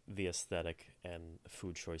like the aesthetic and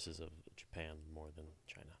food choices of Japan more than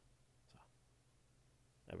China. So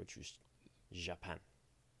I would choose Japan.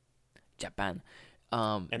 Did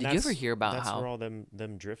you ever hear about that's how where all them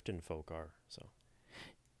drifting folk are? So.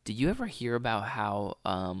 Did you ever hear about how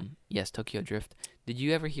yes, Tokyo Drift. Did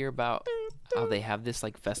you ever hear about how they have this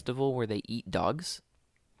like festival where they eat dogs?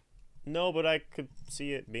 No, but I could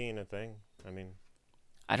see it being a thing. I mean,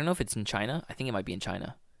 I don't know if it's in China. I think it might be in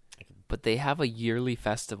China. But they have a yearly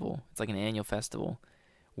festival. It's like an annual festival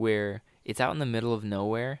where it's out in the middle of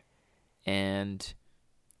nowhere, and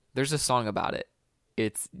there's a song about it.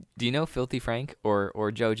 Do you know Filthy Frank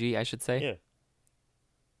or Joji, I should say? Yeah.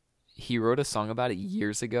 He wrote a song about it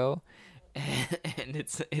years ago, and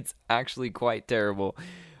it's actually quite terrible.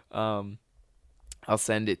 I'll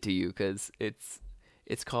send it to you because it's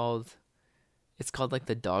called like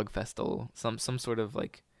the Dog Festival, some sort of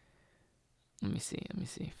like. Let me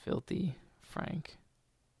see. Filthy Frank.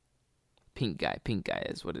 Pink guy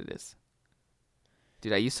is what it is.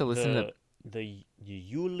 Dude, I used to listen to the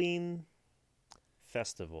Yulin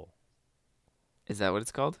Festival. Is that what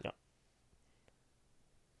it's called? Yeah.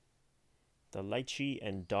 The lychee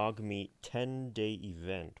and dog meat 10-day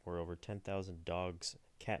event where over 10,000 dogs,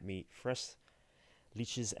 cat meat, fresh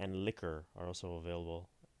leeches, and liquor are also available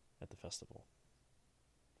at the festival.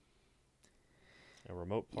 A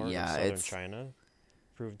remote part of southern China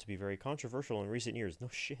proved to be very controversial in recent years. No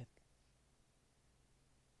shit.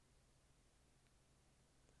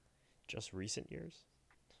 Just recent years?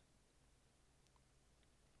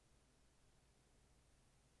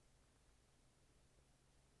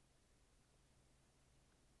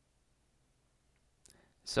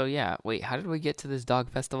 So yeah, wait, how did we get to this dog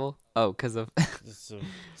festival? Oh, because of So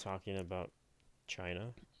talking about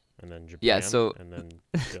China and then Japan. Yeah, so and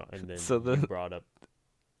then so you brought up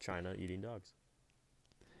China eating dogs.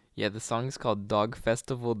 Yeah, the song is called Dog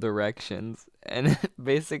Festival Directions, and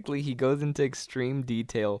basically he goes into extreme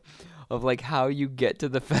detail of like how you get to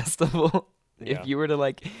the festival. Yeah. If you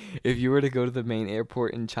were to go to the main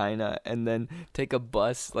airport in China and then take a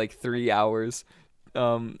bus like 3 hours,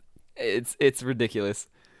 it's ridiculous.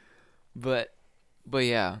 But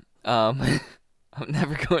yeah, I'm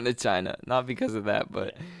never going to China, not because of that,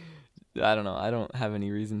 but I don't know. I don't have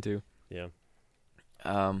any reason to. Yeah.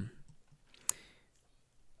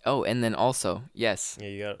 Oh, and then also, yes.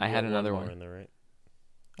 Yeah, I had another one one. In there, right?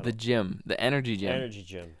 The gym, the energy gym. Energy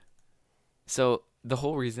gym. So the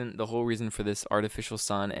whole reason for this artificial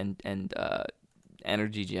sun and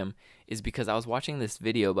energy gym is because I was watching this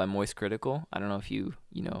video by Moist Critical. I don't know if you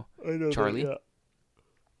know I know Charlie. That,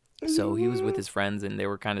 yeah. So he was with his friends and they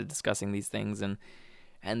were kind of discussing these things, and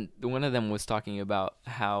one of them was talking about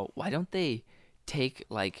how why don't they take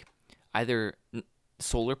like either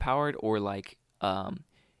solar powered or like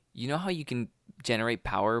you know how you can generate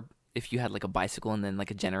power if you had like a bicycle and then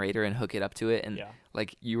like a generator and hook it up to it and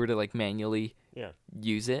like you were to like manually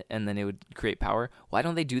use it and then it would create power. Why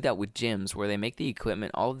don't they do that with gyms where they make the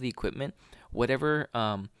equipment, all of the equipment, whatever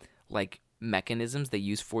like mechanisms they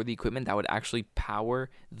use for the equipment that would actually power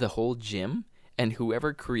the whole gym, and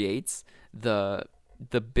whoever creates the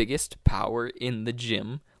biggest power in the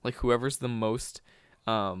gym, like whoever's the most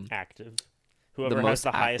active, whoever has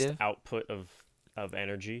the highest output of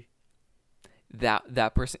energy,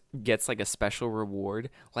 that person gets like a special reward.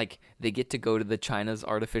 Like they get to go to the China's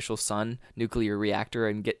artificial sun nuclear reactor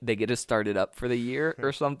and they get to start it up for the year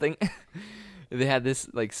or something. They had this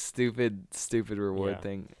like stupid reward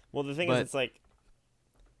thing. Well, the thing is, it's like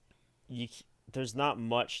there's not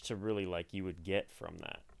much to really like you would get from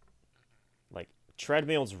that. Like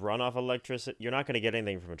treadmills run off electricity. You're not going to get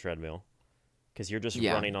anything from a treadmill because you're just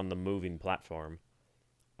running on the moving platform.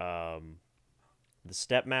 The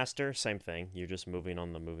Stepmaster, same thing. You're just moving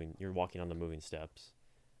on the moving. You're walking on the moving steps.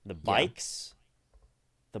 The bikes,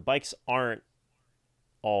 the bikes aren't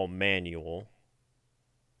all manual.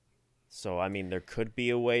 So I mean, there could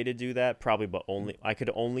be a way to do that, probably, but I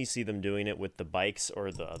could only see them doing it with the bikes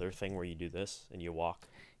or the other thing where you do this and you walk.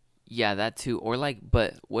 Yeah, that too. Or like,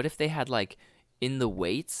 but what if they had like in the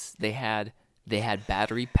weights they had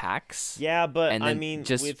battery packs? Yeah, but I mean,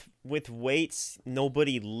 just with weights,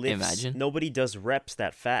 nobody lifts. Imagine. Nobody does reps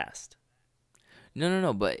that fast.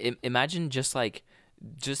 No. But imagine just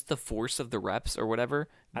the force of the reps or whatever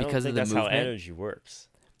because of the movement. That's how energy works.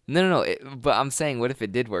 No. But I'm saying, what if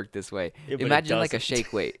it did work this way? Imagine like a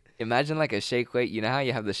shake weight. Imagine like a shake weight. You know how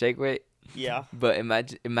you have the shake weight? Yeah. But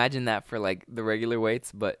imagine that for like the regular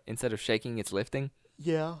weights, but instead of shaking, it's lifting.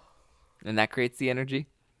 Yeah. And that creates the energy.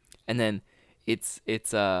 And then it's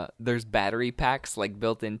there's battery packs like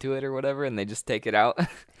built into it or whatever, and they just take it out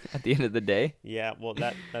at the end of the day. Yeah, well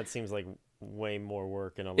that seems like way more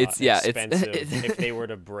work and a lot expensive if they were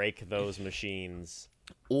to break those machines.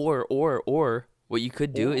 Or what you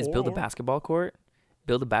could do is build a basketball court.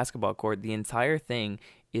 The entire thing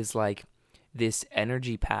is like this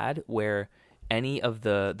energy pad where any of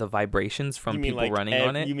the vibrations from people running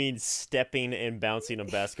on it. You mean stepping and bouncing a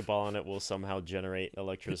basketball on it will somehow generate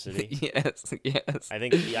electricity? Yes. I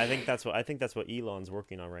think that's what Elon's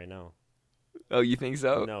working on right now. Oh, you think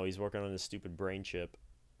so? No, he's working on this stupid brain chip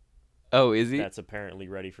Oh, is he? that's apparently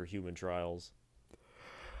ready for human trials.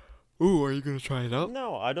 Ooh, are you gonna try it out?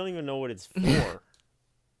 No, I don't even know what it's for.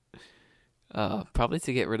 Probably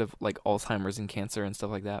to get rid of like Alzheimer's and cancer and stuff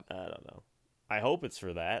like that. I don't know. I hope it's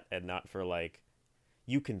for that and not for like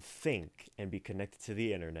you can think and be connected to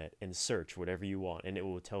the internet and search whatever you want and it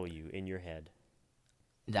will tell you in your head.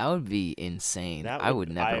 That would be insane. I would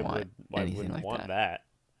never want anything like that.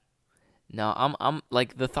 No, I'm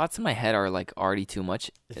like the thoughts in my head are like already too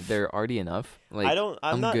much. They're already enough. Like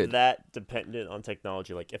I'm not good. that dependent on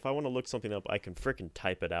technology. Like if I want to look something up, I can freaking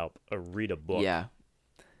type it out or read a book. Yeah.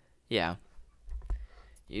 Yeah.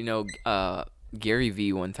 You know, Gary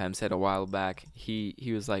Vee one time said a while back, he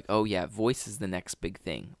was like, "Oh yeah, voice is the next big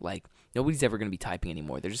thing. Like nobody's ever going to be typing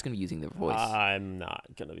anymore. They're just going to be using their voice." I'm not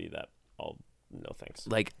going to be that. No thanks.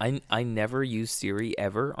 Like I never use Siri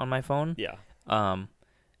ever on my phone. Yeah.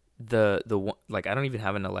 The like I don't even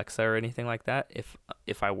have an Alexa or anything like that.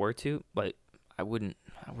 If I were to, but I wouldn't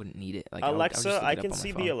need it. Like Alexa, I can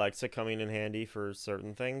see the Alexa coming in handy for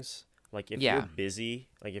certain things. Like if you're busy,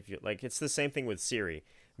 like if you like, it's the same thing with Siri.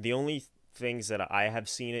 The only things that I have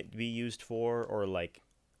seen it be used for, or like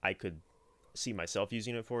I could see myself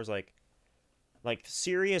using it for, is like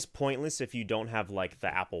Siri is pointless if you don't have like the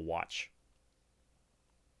Apple Watch.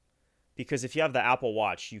 Because if you have the Apple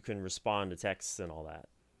Watch, you can respond to texts and all that.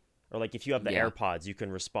 Or like if you have the AirPods, you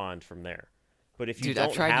can respond from there. But if you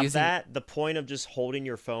don't have that, the point of just holding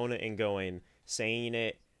your phone and saying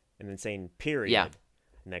it, and then saying period,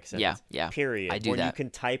 next sentence, period, I do when that. you can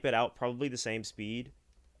type it out probably the same speed,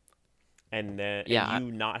 and then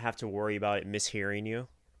not have to worry about it mishearing you.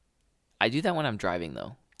 I do that when I'm driving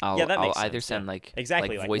though. I'll either send like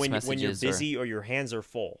exactly like voice when messages you're busy or your hands are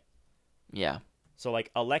full. Yeah. So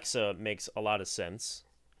like Alexa makes a lot of sense.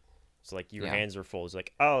 So like your hands are full. It's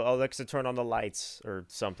like, oh, Alexa, turn on the lights or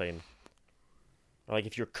something. Or like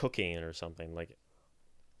if you're cooking or something, like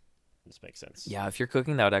this makes sense. Yeah, if you're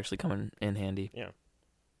cooking, that would actually come in handy. Yeah.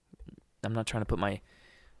 I'm not trying to put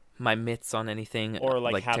my mitts on anything or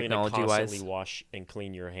like having to constantly technology-wise. wash and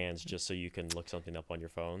clean your hands just so you can look something up on your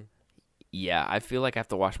phone. Yeah, I feel like I have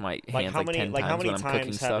to wash my hands like 10 times when I'm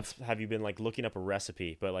cooking stuff. Have you been like looking up a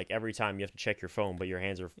recipe, but like every time you have to check your phone, but your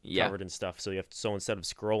hands are covered in stuff, so instead of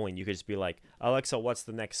scrolling, you could just be like, Alexa, what's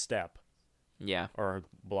the next step? Yeah. Or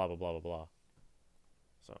blah blah blah blah blah.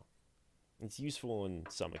 So it's useful in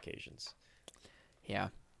some occasions. Yeah.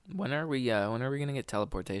 When are we gonna get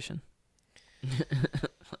teleportation? At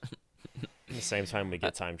the same time we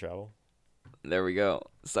get time travel. There we go.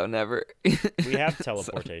 So never. We have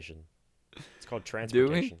teleportation. It's called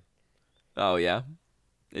transportation. Do we? Oh yeah.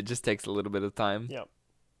 It just takes a little bit of time. Yep.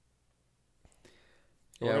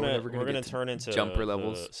 Yeah, we're gonna turn into jumper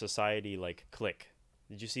levels. Society like Click.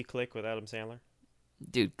 Did you see Click with Adam Sandler?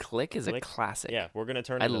 Dude, Click is a classic. Yeah, we're gonna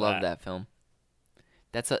turn. I love that film.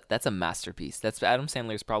 That's a masterpiece. That's Adam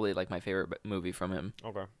Sandler's probably like my favorite movie from him.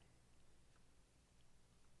 Okay.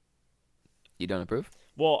 You don't approve?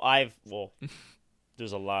 Well,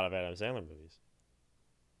 there's a lot of Adam Sandler movies.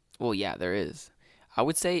 Well, yeah, there is. I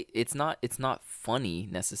would say it's not funny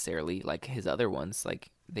necessarily like his other ones.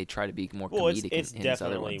 Like they try to be more comedic in his other ones. It's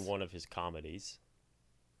definitely one of his comedies.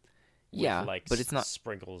 Yeah, with, but it's not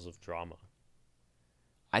sprinkles of drama.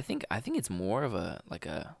 I think it's more of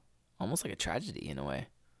almost like a tragedy in a way.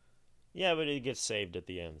 Yeah, but it gets saved at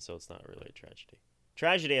the end, so it's not really a tragedy.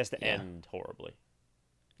 Tragedy has to end horribly.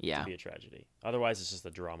 Yeah. To be a tragedy. Otherwise, it's just a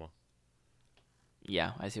drama.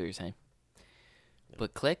 Yeah, I see what you're saying. Yeah.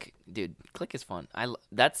 But Click is fun.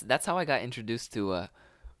 That's how I got introduced to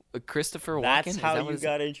Christopher Walken. That's how you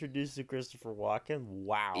got introduced to Christopher Walken?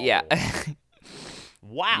 Wow. Yeah.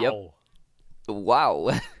 Wow. Yep.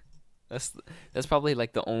 Wow. That's probably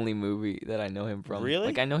like the only movie that I know him from. Really?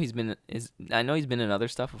 Like I know he's been in other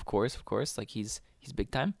stuff, of course. Like he's big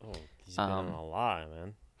time. Oh, he's been in a lot,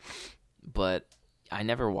 man. But I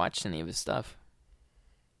never watched any of his stuff.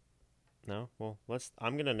 No? Well,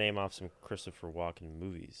 I'm going to name off some Christopher Walken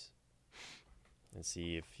movies and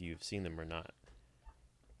see if you've seen them or not.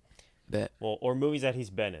 Bet. Well, or movies that he's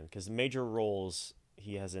been in, because major roles,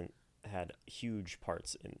 he hasn't had huge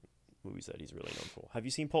parts in movies that he's really known for. Have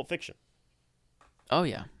you seen Pulp Fiction? Oh,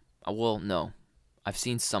 yeah. Well, no. I've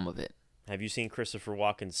seen some of it. Have you seen Christopher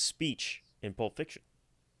Walken's speech in Pulp Fiction?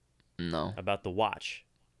 No. About the watch?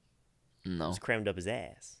 No. It's crammed up his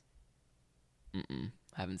ass. I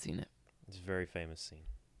haven't seen it. It's a very famous scene.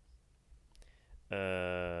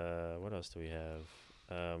 What else do we have?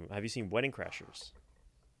 Have you seen Wedding Crashers?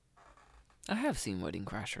 I have seen Wedding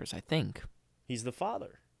Crashers, I think. He's the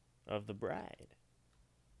father of the bride.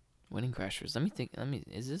 Wedding Crashers. Let me think.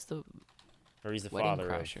 Is this the... Or he's the Wedding father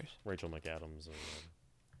Crashers. of Rachel McAdams. And,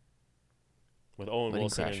 with Owen Wedding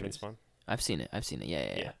Wilson and Crashers. Vince Vaughn. I've seen it.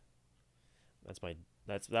 Yeah.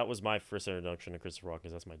 That was my first introduction to Christopher Walken,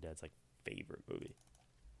 because that's my dad's like favorite movie.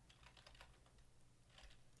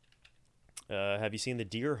 Have you seen The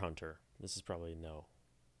Deer Hunter? This is probably no.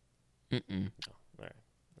 Mm-mm. No. All right.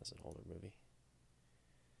 That's an older movie.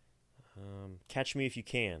 Catch Me If You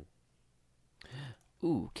Can.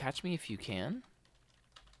 Ooh, Catch Me If You Can?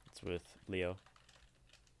 It's with Leo.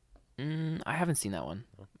 I haven't seen that one,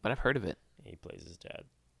 but I've heard of it. He plays his dad.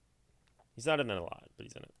 He's not in it a lot, but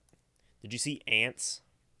he's in it. Did you see Ants?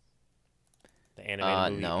 The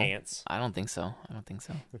animated movie no. Ants? I don't think so.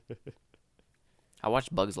 I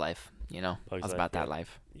watched Bug's Life, I was about that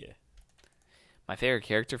life. Yeah. My favorite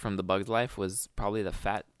character from the Bug's Life was probably the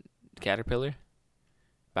fat caterpillar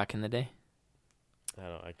back in the day.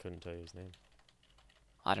 I couldn't tell you his name.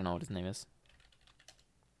 I don't know what his name is.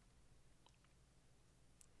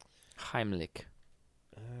 Heimlich.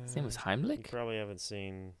 His name was You Heimlich? probably haven't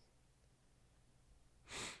seen...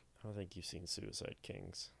 I don't think you've seen Suicide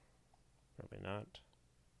Kings. Probably not.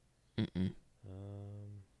 Mm-mm.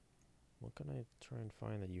 What can I try and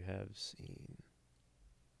find that you have seen?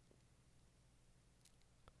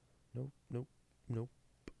 Nope.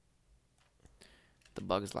 The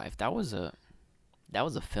Bug's Life. That was a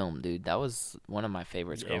film, dude. That was one of my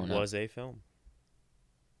favorites growing up. It was a film.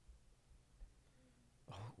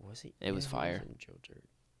 Oh, was he? It was fire. He was in Joe Dirt.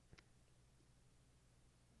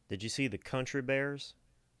 Did you see The Country Bears?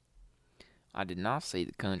 I did not see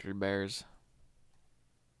The Country Bears.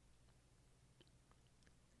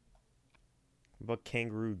 What about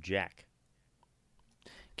Kangaroo Jack?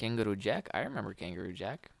 Kangaroo Jack? I remember Kangaroo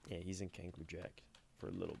Jack. Yeah, he's in Kangaroo Jack for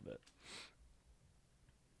a little bit.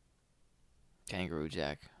 Kangaroo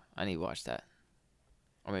Jack. I need to watch that.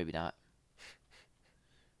 Or maybe not.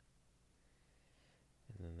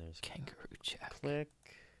 And then there's Kangaroo Jack. Click.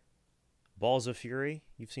 Balls of Fury.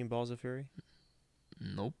 You've seen Balls of Fury?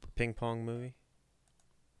 Nope. Ping pong movie.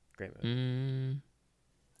 Great movie.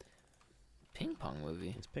 Ping pong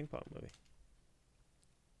movie? It's a ping pong movie.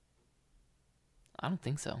 I don't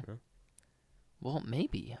think so. No? Well,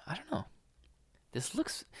 maybe. I don't know. This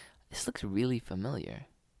looks really familiar.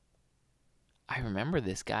 I remember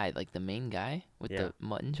this guy, like the main guy with the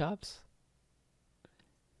mutton chops.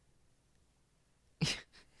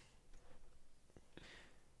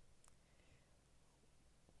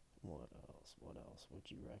 What else would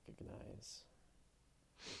you recognize?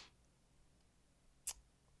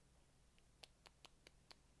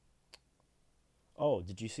 Oh,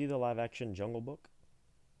 did you see the live action Jungle Book?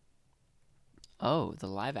 Oh, the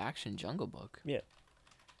live action Jungle Book. Yeah.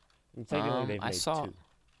 I'm thinking they've made two.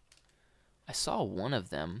 I saw one of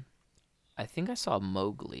them. I think I saw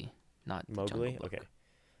Mowgli, not Mowgli. Jungle Book. Okay.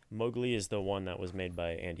 Mowgli is the one that was made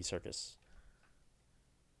by Andy Serkis.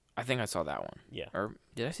 I think I saw that one. Yeah. Or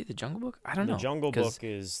did I see the Jungle Book? I don't know. The Jungle Book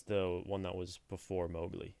is the one that was before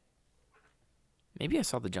Mowgli. Maybe I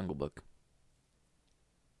saw the Jungle Book.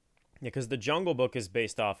 Yeah, because the Jungle Book is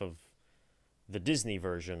based off of the Disney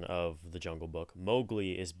version of the Jungle Book.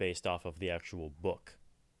 Mowgli is based off of the actual book.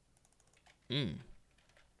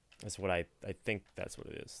 That's what I think that's what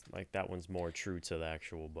it is. Like, that one's more true to the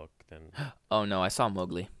actual book than... Oh, no, I saw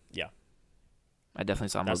Mowgli. Yeah. I definitely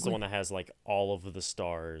saw Mowgli. That's the one that has, like, all of the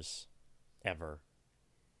stars ever.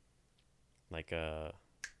 Like,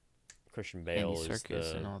 Christian Bale is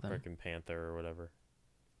the freaking Panther or whatever.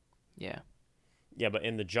 Yeah. Yeah, but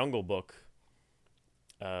in the Jungle Book,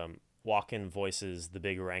 Walken voices the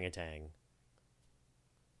big orangutan.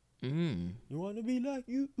 You want to be like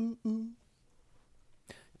you?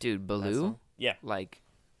 Dude, Baloo? Yeah. Like,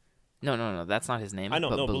 no, that's not his name. I know,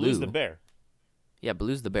 but no, Baloo's the bear. Yeah,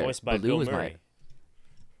 Baloo's the bear. Voiced by Baloo Bill Murray.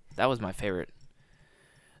 That was my favorite.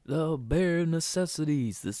 The bare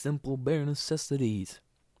necessities, the simple bare necessities.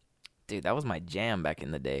 Dude, that was my jam back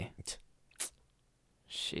in the day.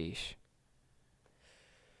 Sheesh.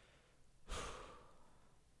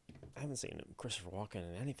 I haven't seen Christopher Walken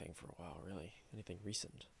in anything for a while, really. Anything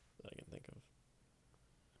recent that I can think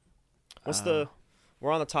of.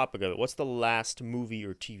 We're on the topic of it. What's the last movie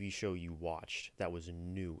or TV show you watched that was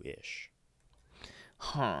new-ish?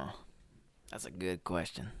 Huh. That's a good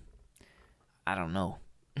question. I don't know.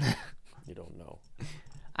 You don't know.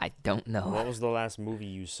 I don't know. What was the last movie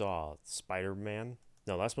you saw? Spider-Man?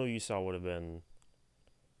 No, last movie you saw would have been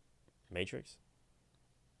Matrix?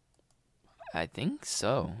 I think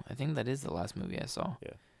so. I think that is the last movie I saw.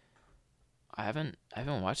 Yeah. I haven't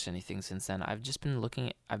watched anything since then. I've just been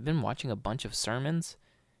watching a bunch of sermons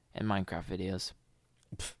and Minecraft videos.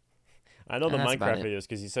 I know the And that's about Minecraft it. videos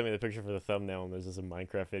because you sent me the picture for the thumbnail, and there's just a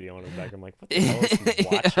Minecraft video on the back. I'm like, what the hell is he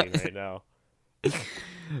watching right now?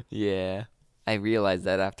 Yeah. I realized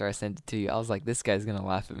that after I sent it to you. I was like, this guy's going to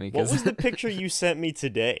laugh at me. What was the picture you sent me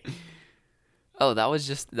today? Oh, that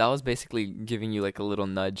was basically giving you like a little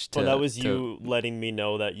nudge to. Well, that was to, you letting me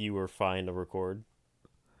know that you were fine to record.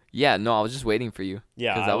 Yeah, no, I was just waiting for you.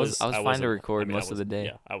 Yeah, because I was fine wasn't- to record I mean, most of the day.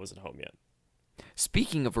 Yeah, I wasn't home yet.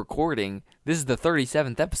 Speaking of recording, this is the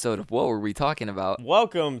 37th episode of What Were We Talking About?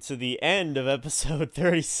 Welcome to the end of episode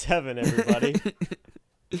 37, everybody.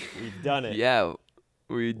 We've done it. Yeah,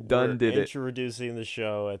 we done We're did it. introducing the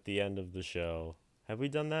show at the end of the show. Have we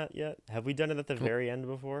done that yet? Have we done it at the very end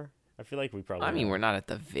before? I feel like we probably I mean, have. we're not at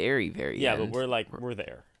the very, very Yeah, end. but we're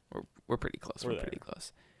there. We're pretty close. We're We're pretty there.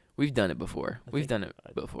 close. We've done it before. We've done it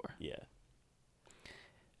I- before. Yeah.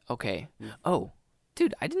 Okay. Oh,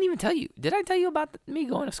 dude, I didn't even tell you. Did I tell you about me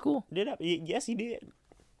going to school? Yes, he did.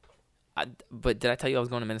 But did I tell you I was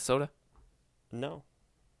going to Minnesota? No.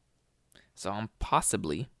 So I'm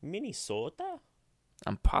possibly Minnesota?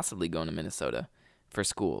 going to Minnesota for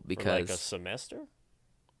school For like because a semester?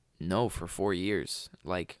 no, for 4 years,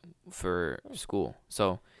 like for school.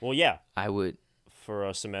 So Well, yeah. I would. For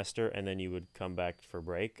a semester, and then you would come back for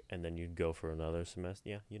break, and then you'd go for another semester.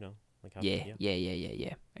 Yeah, you know. Like how,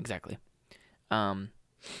 Yeah. Exactly.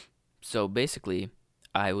 So basically,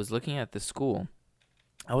 I was looking at the school.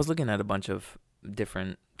 I was looking at a bunch of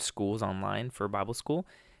different schools online for Bible school,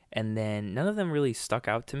 and then none of them really stuck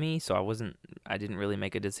out to me. So I didn't really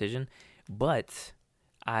make a decision. But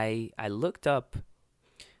I looked up.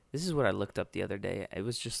 This is what I looked up the other day. It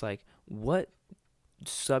was just like, what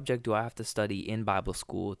subject do I have to study in Bible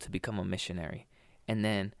school to become a missionary? And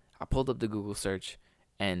then I pulled up the Google search,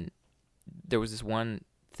 and there was this one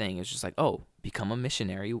thing. It's just like, oh, become a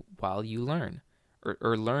missionary while you learn,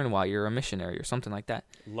 or learn while you're a missionary, or something like that.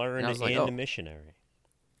 Learn And I was like, in oh. the missionary.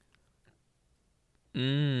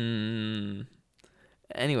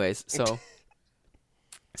 Anyways,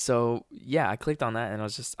 so yeah, I clicked on that, and I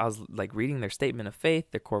was like reading their statement of faith,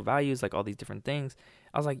 their core values, like all these different things.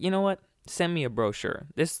 I was like, you know what? Send me a brochure.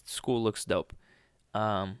 This school looks dope.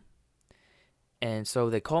 And so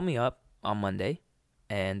they called me up on Monday,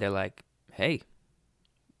 and they're like, hey,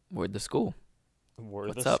 where'd the school?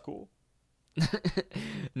 What's up? School?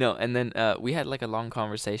 No, and then we had like a long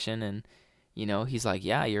conversation, and he's like,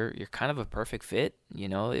 yeah, you're kind of a perfect fit.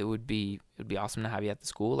 It would be awesome to have you at the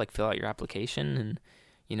school. Like, fill out your application, and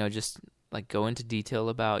just like go into detail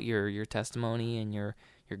about your testimony and your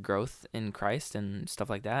growth in Christ and stuff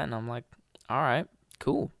like that. And I'm like, all right,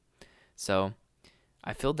 cool. So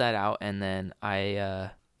I filled that out, and then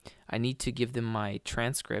I need to give them my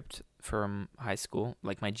transcript from high school,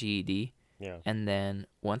 like my GED. Yeah. And then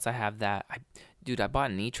once I have that, I bought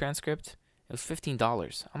an e-transcript. It was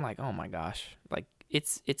 $15. I'm like, oh my gosh, like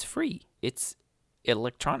it's free. It's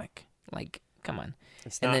electronic. Like, come on.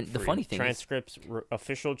 It's And not then free. the funny thing is-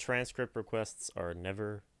 official transcript requests are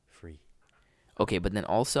never free. Okay, but then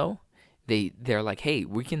also they're like, hey,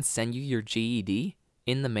 we can send you your GED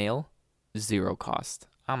in the mail, 0 cost.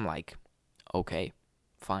 I'm like, okay,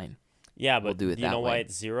 fine. Yeah, We'll but do it you that know why way.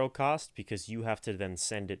 it's 0 cost? Because you have to then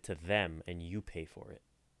send it to them and you pay for it.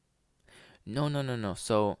 No.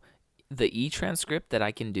 So the e-transcript that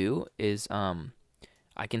I can do is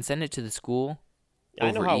I can send it to the school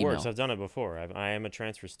I know over how it email. works. I've done it before. I am a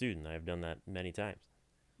transfer student. I've done that many times.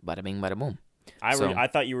 Bada bing, bada boom. I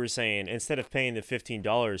thought you were saying instead of paying the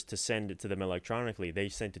 $15 to send it to them electronically, they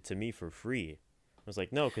sent it to me for free. I was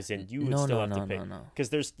like, no, because then you would still have to pay. No. Because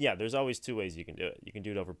there's always 2 ways you can do it. You can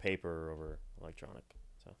do it over paper or over electronic.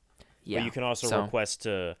 So. Yeah. But you can also request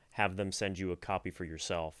to have them send you a copy for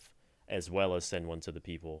yourself, as well as send one to the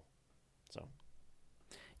people. So.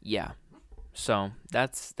 Yeah. So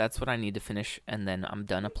that's what I need to finish, and then I'm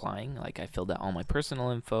done applying. Like, I filled out all my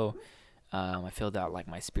personal info. I filled out like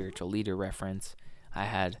my spiritual leader reference. I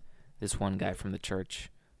had this one guy from the church.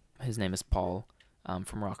 His name is Paul,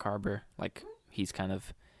 from Rock Harbor. Like, he's kind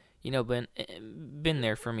of, been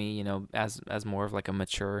there for me, as more of like a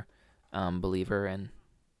mature believer, and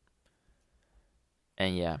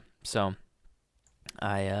yeah. So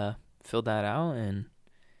I filled that out, and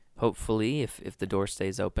hopefully if the door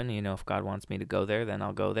stays open, if God wants me to go there, then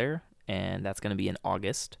I'll go there, and that's going to be in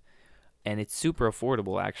August. And it's super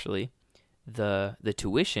affordable, actually. The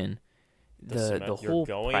tuition, the whole You're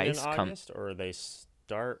going price in August, or they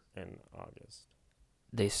start in August?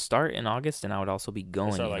 They start in August, and I would also be They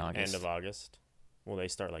going start in like August. end of August. Well, they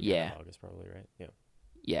start like Yeah. end of August, probably, right? Yeah,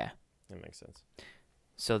 Yeah. that makes sense.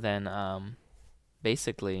 So then,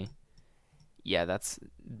 basically, Yeah, that's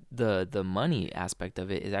the money aspect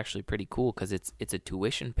of it is actually pretty cool because it's a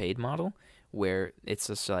tuition paid model where it's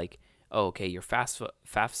just like, oh, okay, your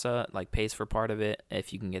FAFSA like pays for part of it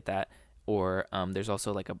if you can get that, or there's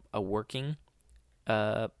also like a working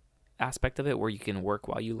uh aspect of it where you can work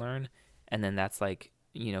while you learn, and then that's like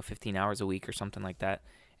 15 hours a week or something like that,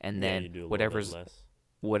 and Yeah, then you do a little bit whatever's less.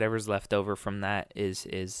 whatever's left over from that is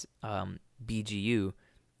BGU,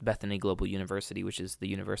 Bethany Global University, which is the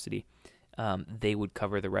university. They would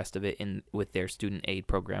cover the rest of it in with their student aid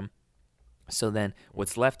program. So then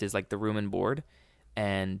what's left is like the room and board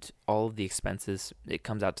and all of the expenses. It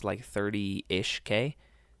comes out to like 30-ish K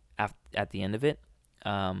at the end of it.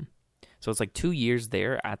 So it's like 2 years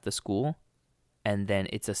there at the school, and then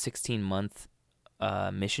it's a 16-month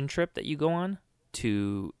mission trip that you go on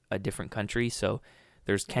to a different country. So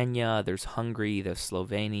there's Kenya, there's Hungary, there's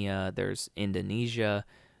Slovenia, there's Indonesia,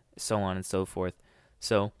 so on and so forth.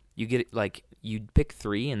 So you get like you pick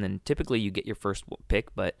three, and then typically you get your first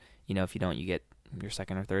pick, but if you don't, you get your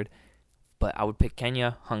second or third. But I would pick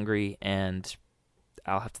Kenya, Hungary, and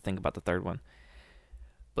I'll have to think about the third one.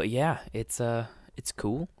 But yeah, it's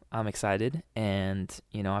cool. I'm excited, and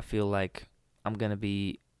I feel like I'm gonna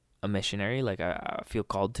be a missionary. Like I feel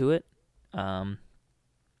called to it.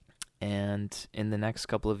 And in the next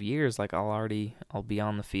couple of years, like I'll be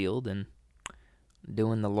on the field and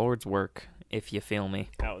doing the Lord's work, if you feel me.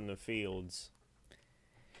 Out in the fields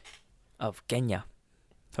Of Kenya,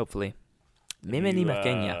 hopefully. Have you,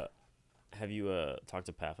 Kenya. Have you talked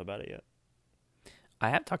to Paf about it yet? I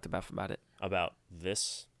have talked to Beth about it. About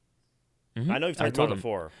this? Mm-hmm. I know you've talked about it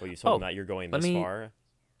before, but you told him that you're going this far.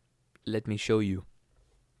 Let me show you.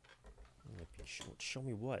 Show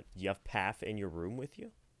me what? You have Paf in your room with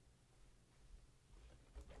you?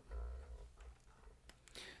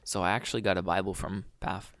 So I actually got a Bible from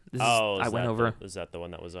Paf. Is that the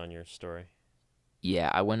one that was on your story? Yeah,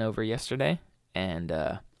 I went over yesterday,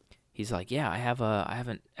 and he's like, "Yeah, I have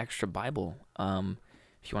an extra Bible.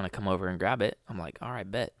 If you want to come over and grab it." I'm like, "All right,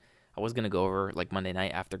 bet." I was gonna go over like Monday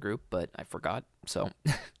night after group, but I forgot, so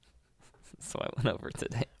so I went over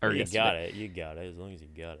today. Or you got it. You got it. As long as you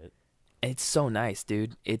got it. It's so nice,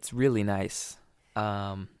 dude. It's really nice.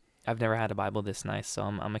 I've never had a Bible this nice, so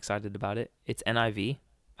I'm excited about it. It's NIV.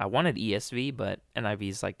 I wanted ESV, but NIV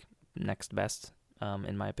is like next best,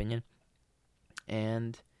 in my opinion.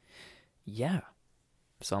 And yeah,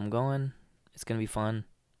 so I'm going. It's gonna be fun.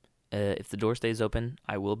 If the door stays open,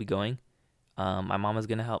 I will be going. My mama's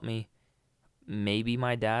gonna help me. Maybe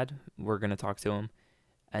my dad. We're gonna talk to him,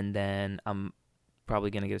 and then I'm probably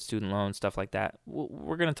gonna get a student loan, stuff like that.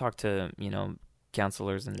 We're gonna talk to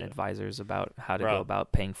counselors and advisors about how to go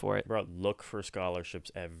about paying for it. Bro, look for scholarships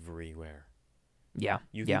everywhere. Yeah.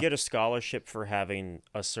 You can get a scholarship for having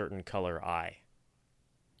a certain color eye.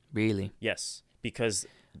 Really? Yes, because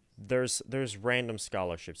there's random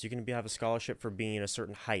scholarships. You can have a scholarship for being a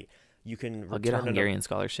certain height. You can I'll get a Hungarian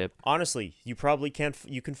scholarship. Honestly, you probably can't.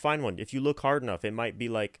 You can find one if you look hard enough. It might be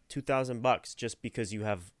like $2,000 just because you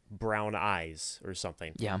have brown eyes or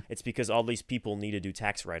something. Yeah. It's because all these people need to do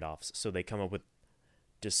tax write-offs, so they come up with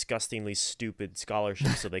disgustingly stupid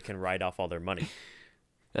scholarships so they can write off all their money.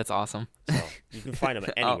 That's awesome. So you can find them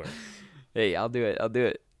anywhere. I'll do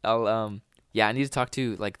it. Yeah, I need to talk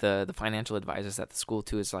to like the financial advisors at the school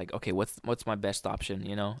too. It's like, okay, what's my best option?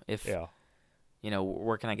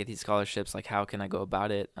 Where can I get these scholarships? Like, how can I go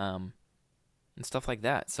about it? And stuff like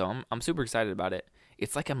that. So I'm super excited about it.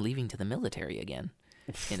 It's like I'm leaving to the military again,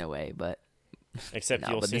 in a way. But except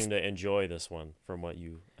you'll seem to enjoy this one from what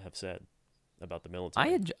you have said about the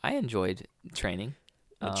military. I enjoyed training.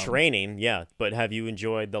 Training, yeah, but have you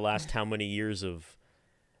enjoyed the last how many years of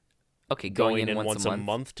going in once a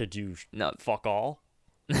month to do fuck all?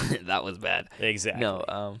 That was bad. Exactly.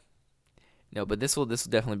 No, but this will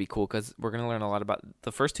definitely be cool because we're gonna learn a lot about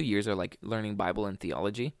the first 2 years are like learning Bible and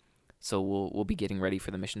theology, so we'll be getting ready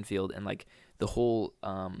for the mission field, and like the whole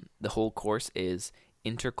course is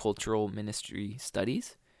intercultural ministry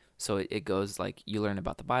studies. So it goes like you learn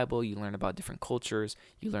about the Bible, you learn about different cultures,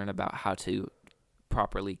 you learn about how to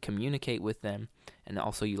properly communicate with them, and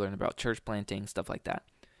also you learn about church planting, stuff like that.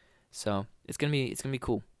 So it's gonna be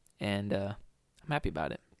cool, and I'm happy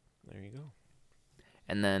about it. There you go.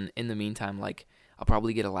 And then in the meantime, like I'll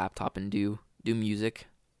probably get a laptop and do music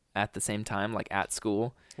at the same time, like at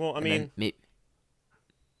school. Well, I mean,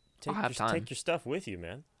 take your stuff with you,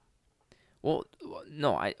 man. Well,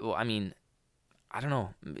 no, I mean, I don't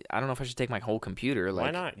know. I don't know if I should take my whole computer. Like,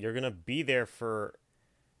 why not? You're gonna be there for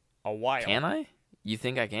a while. Can I? You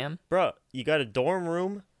think I can? Bro, you got a dorm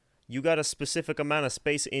room. You got a specific amount of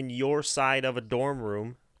space in your side of a dorm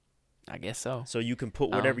room. I guess so. So you can put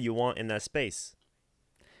whatever you want in that space.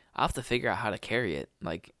 I'll have to figure out how to carry it.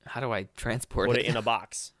 Like, how do I transport Put it? it in a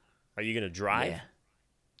box. Are you going to drive? Yeah.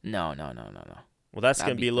 No. Well, that's That'd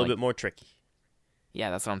going to be a little like, bit more tricky. Yeah,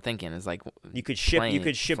 that's what I'm thinking. Is like You could ship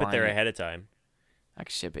it there ahead of time. I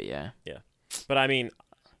could ship it, yeah. Yeah. But I mean,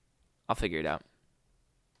 I'll figure it out.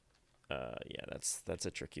 yeah, that's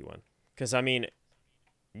a tricky one. Cuz I mean,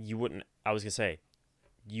 you would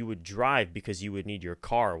drive because you would need your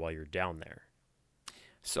car while you're down there.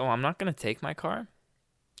 So I'm not going to take my car.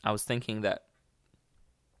 I was thinking that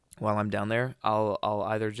while I'm down there, I'll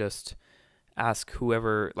either just ask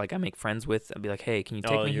whoever like I make friends with and be like, "Hey, can you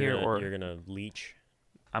take me here?" Or you're going to leech.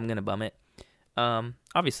 I'm going to bum it.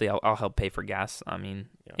 Obviously I'll help pay for gas. I mean,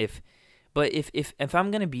 Yeah. if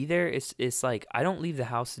I'm going to be there, it's like I don't leave the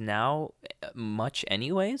house now much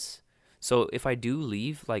anyways. So if I do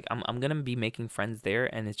leave, like I'm going to be making friends there,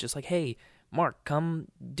 and it's just like, "Hey, Mark, come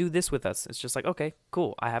do this with us." It's just like, okay,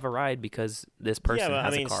 cool. I have a ride because this person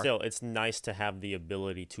has a car. Still, it's nice to have the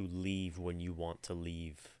ability to leave when you want to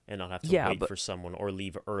leave and not have to wait for someone, or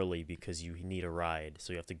leave early because you need a ride,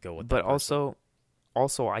 so you have to go with that person.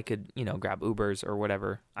 Also, I could, grab Ubers or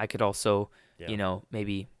whatever. I could also,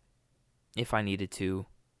 maybe if I needed to,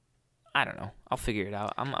 I don't know. I'll figure it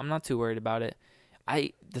out. I'm not too worried about it.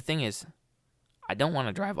 The thing is, I don't want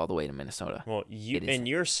to drive all the way to Minnesota. Well, in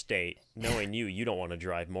your state, knowing you don't want to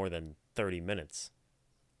drive more than 30 minutes.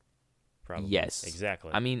 Probably. Yes.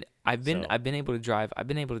 Exactly. I mean, I've been able to drive. I've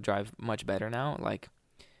been able to drive much better now. Like,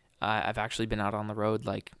 I've actually been out on the road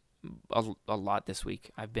like a lot this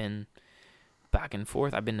week. I've been back and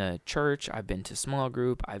forth. I've been to church. I've been to small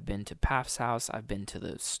group. I've been to Paf's house. I've been to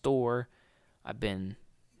the store. I've been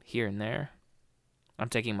here and there. I'm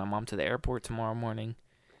taking my mom to the airport tomorrow morning.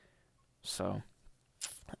 So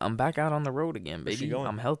I'm back out on the road again, baby. Where's she going?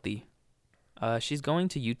 I'm healthy. She's going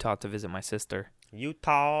to Utah to visit my sister.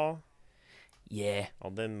 Utah. Yeah.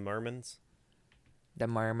 All them Mormons. The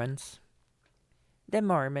Mormons. The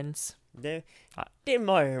Mormons. The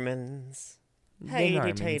Mormons.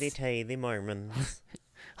 Hey, the Mormons.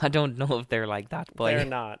 I don't know if they're like that, but they're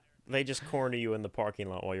not. They just corner you in the parking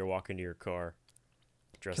lot while you're walking to your car.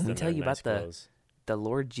 Can we tell you about the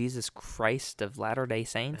Lord Jesus Christ of Latter-day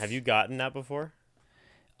Saints? Have you gotten that before?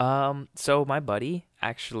 So my buddy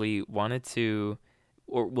actually wanted to,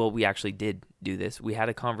 we actually did do this. We had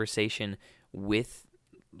a conversation with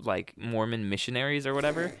like Mormon missionaries or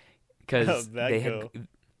whatever, because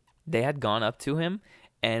they had gone up to him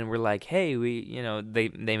and were like, "Hey,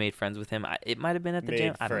 they made friends with him." It might have been at the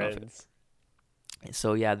gym. I don't know.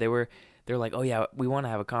 So yeah, they're like, "Oh yeah, we want to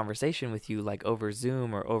have a conversation with you, like over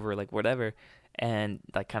Zoom or over like whatever," and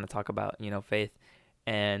like kind of talk about faith.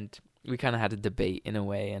 And we kind of had a debate in a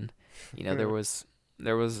way, and there was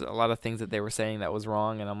a lot of things that they were saying that was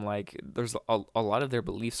wrong, and I'm like, there's a lot of their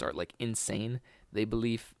beliefs are like insane. They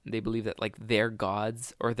believe that like they're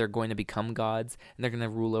gods, or they're going to become gods, and they're going to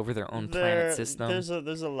rule over their own planet system. There's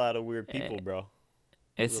a lot of weird people, bro.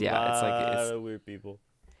 It's a lot of weird people.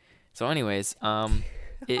 So anyways,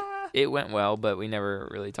 it went well, but we never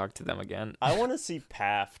really talked to them again. I want to see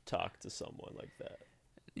Paf talk to someone like that.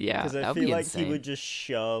 Yeah, because I feel like he would just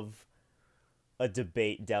shove a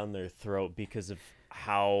debate down their throat because of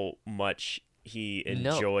how much he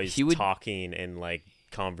enjoys talking and like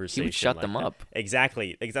conversation. He would shut them up.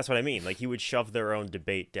 Exactly. Like, that's what I mean. Like, he would shove their own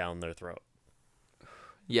debate down their throat.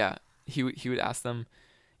 Yeah, he would ask them.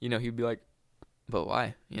 He'd be like, "But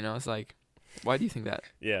why?" It's like, "Why do you think that?"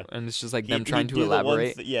 Yeah, and it's just like them trying to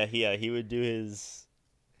elaborate. He would do his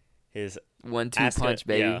 1-2 punch,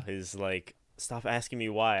 baby. Yeah, his like, "Stop asking me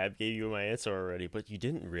why. I gave you my answer already, but you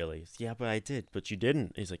didn't really." Yeah, but I did, but you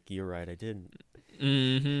didn't. He's like, "You're right, I didn't."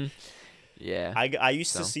 Mm-hmm. Yeah. I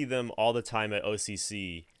used to see them all the time at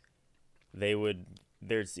OCC. It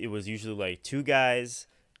was usually like two guys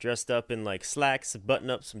dressed up in like slacks, button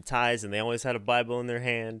up some ties, and they always had a Bible in their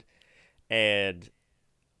hand. And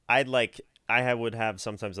I would have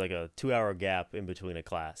sometimes like a 2-hour gap in between a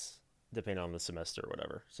class, depending on the semester or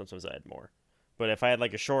whatever. Sometimes I had more. But if I had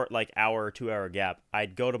like a short like hour or 2-hour gap,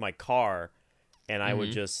 I'd go to my car and I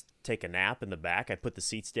would just take a nap in the back. I'd put the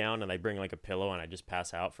seats down and I'd bring like a pillow and I'd just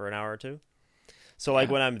pass out for an hour or two. So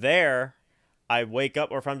like when I'm there, I wake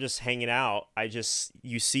up, or if I'm just hanging out,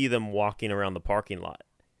 you see them walking around the parking lot.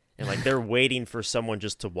 And like they're waiting for someone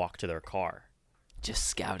just to walk to their car. Just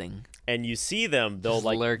scouting. And you see them, they'll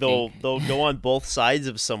lurking. they'll go on both sides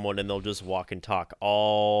of someone and they'll just walk and talk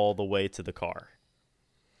all the way to the car.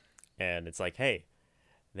 And it's like, hey,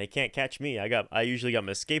 they can't catch me. I usually got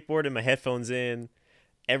my skateboard and my headphones in.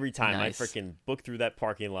 Every time I freaking book through that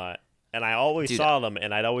parking lot. And I always Dude, saw them,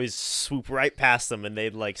 and I'd always swoop right past them, and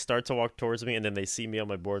they'd like start to walk towards me, and then they see me on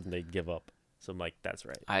my board, and they'd give up. So I'm like, that's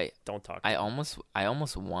right. Don't talk to I me.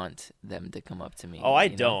 almost want them to come up to me. Oh, I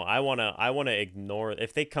you don't. know? I wanna ignore.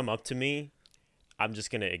 If they come up to me, I'm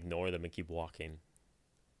just gonna ignore them and keep walking.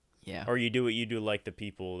 Yeah. Or you do what you do, like the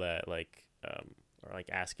people that like are like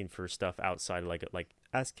asking for stuff outside, like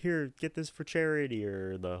ask here, get this for charity,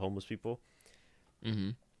 or the homeless people. Mm-hmm.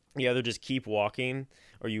 You either just keep walking,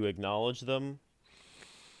 or you acknowledge them,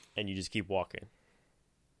 and you just keep walking,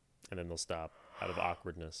 and then they'll stop out of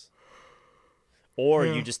awkwardness. Or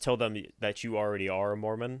you just tell them that you already are a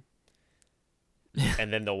Mormon,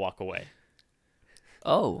 and then they'll walk away.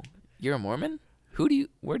 Oh, you're a Mormon?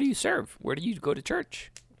 Where do you serve? Where do you go to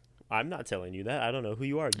church? I'm not telling you that. I don't know who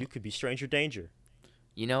you are. You could be stranger danger.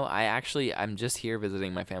 You know, I'm just here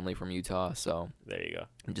visiting my family from Utah, so There you go.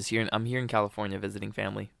 I'm here in California visiting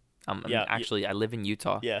family. I live in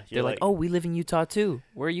Utah. Yeah, They're like, "Oh, we live in Utah too.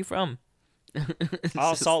 Where are you from?"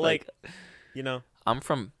 Oh, Salt Lake. You know, I'm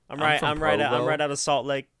from right out of Salt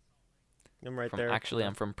Lake. I'm right there. Actually,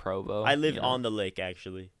 I'm from Provo. I live on the lake.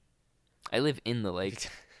 Actually, I live in the lake.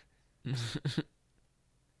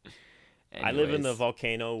 I live in the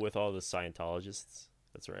volcano with all the Scientologists.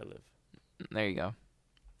 That's where I live. There you go.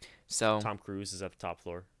 So Tom Cruise is at the top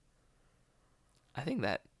floor. I think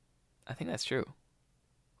that's true.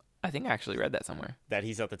 I think I actually read that somewhere. That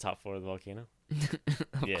he's at the top floor of the volcano.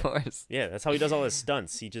 Of course. Yeah, that's how he does all his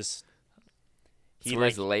stunts. That's where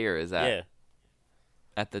his layer is at. Yeah.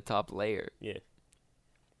 At the top layer. Yeah.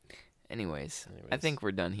 Anyways, I think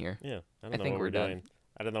we're done here. Yeah. I think we're done.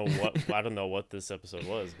 I don't know what this episode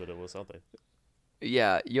was, but it was something.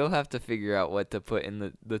 Yeah, you'll have to figure out what to put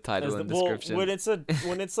in the title and description. When it's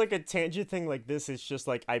like a tangent thing like this, it's just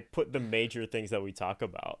like I put the major things that we talk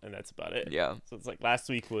about, and that's about it. Yeah. So it's like last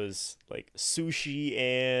week was like sushi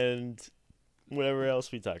and whatever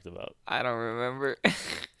else we talked about. I don't remember.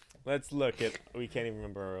 Let's look at. We can't even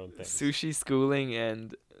remember our own things. Sushi, schooling,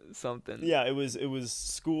 and something. Yeah, it was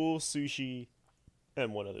school, sushi,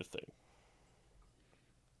 and one other thing.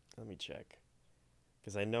 Let me check.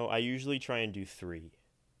 Because I know I usually try and do 3.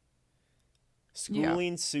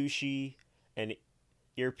 Schooling, sushi, and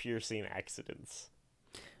ear-piercing accidents.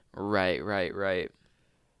 Right. Where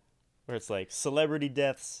it's like celebrity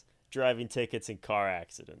deaths, driving tickets, and car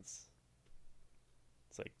accidents.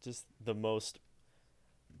 It's like just the most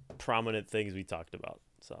prominent things we talked about.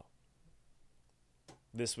 So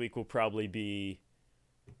this week will probably be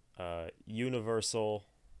Universal,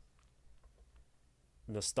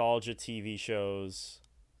 nostalgia TV shows,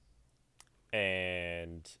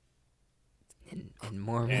 and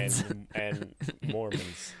Mormons and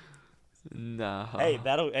Mormons. No.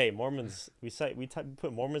 Hey, Mormons. We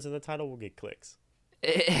put Mormons in the title, we'll get clicks.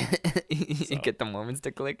 You get the Mormons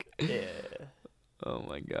to click. Yeah. Oh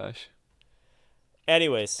my gosh.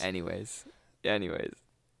 Anyways. Anyways. Thank you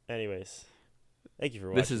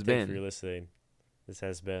for watching. Thank you for listening. This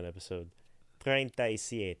has been episode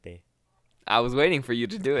 37. I was waiting for you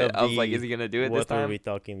to do it. I was like, is he going to do it this time? What were we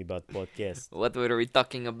talking about podcast? What were we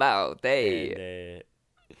talking about? Hey.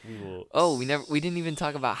 And, we didn't even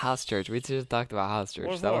talk about house church. We just talked about house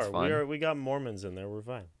church. That was fun. We got Mormons in there. We're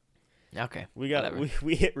fine. Okay.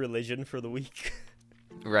 We hit religion for the week.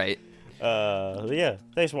 Right. Yeah.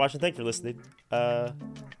 Thanks for watching. Thanks for listening.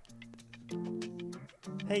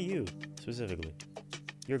 Hey, you specifically.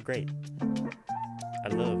 You're great. I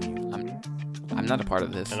love you. I'm not a part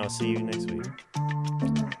of this. And I'll see you next week.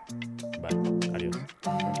 Bye. Adios.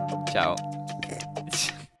 Ciao.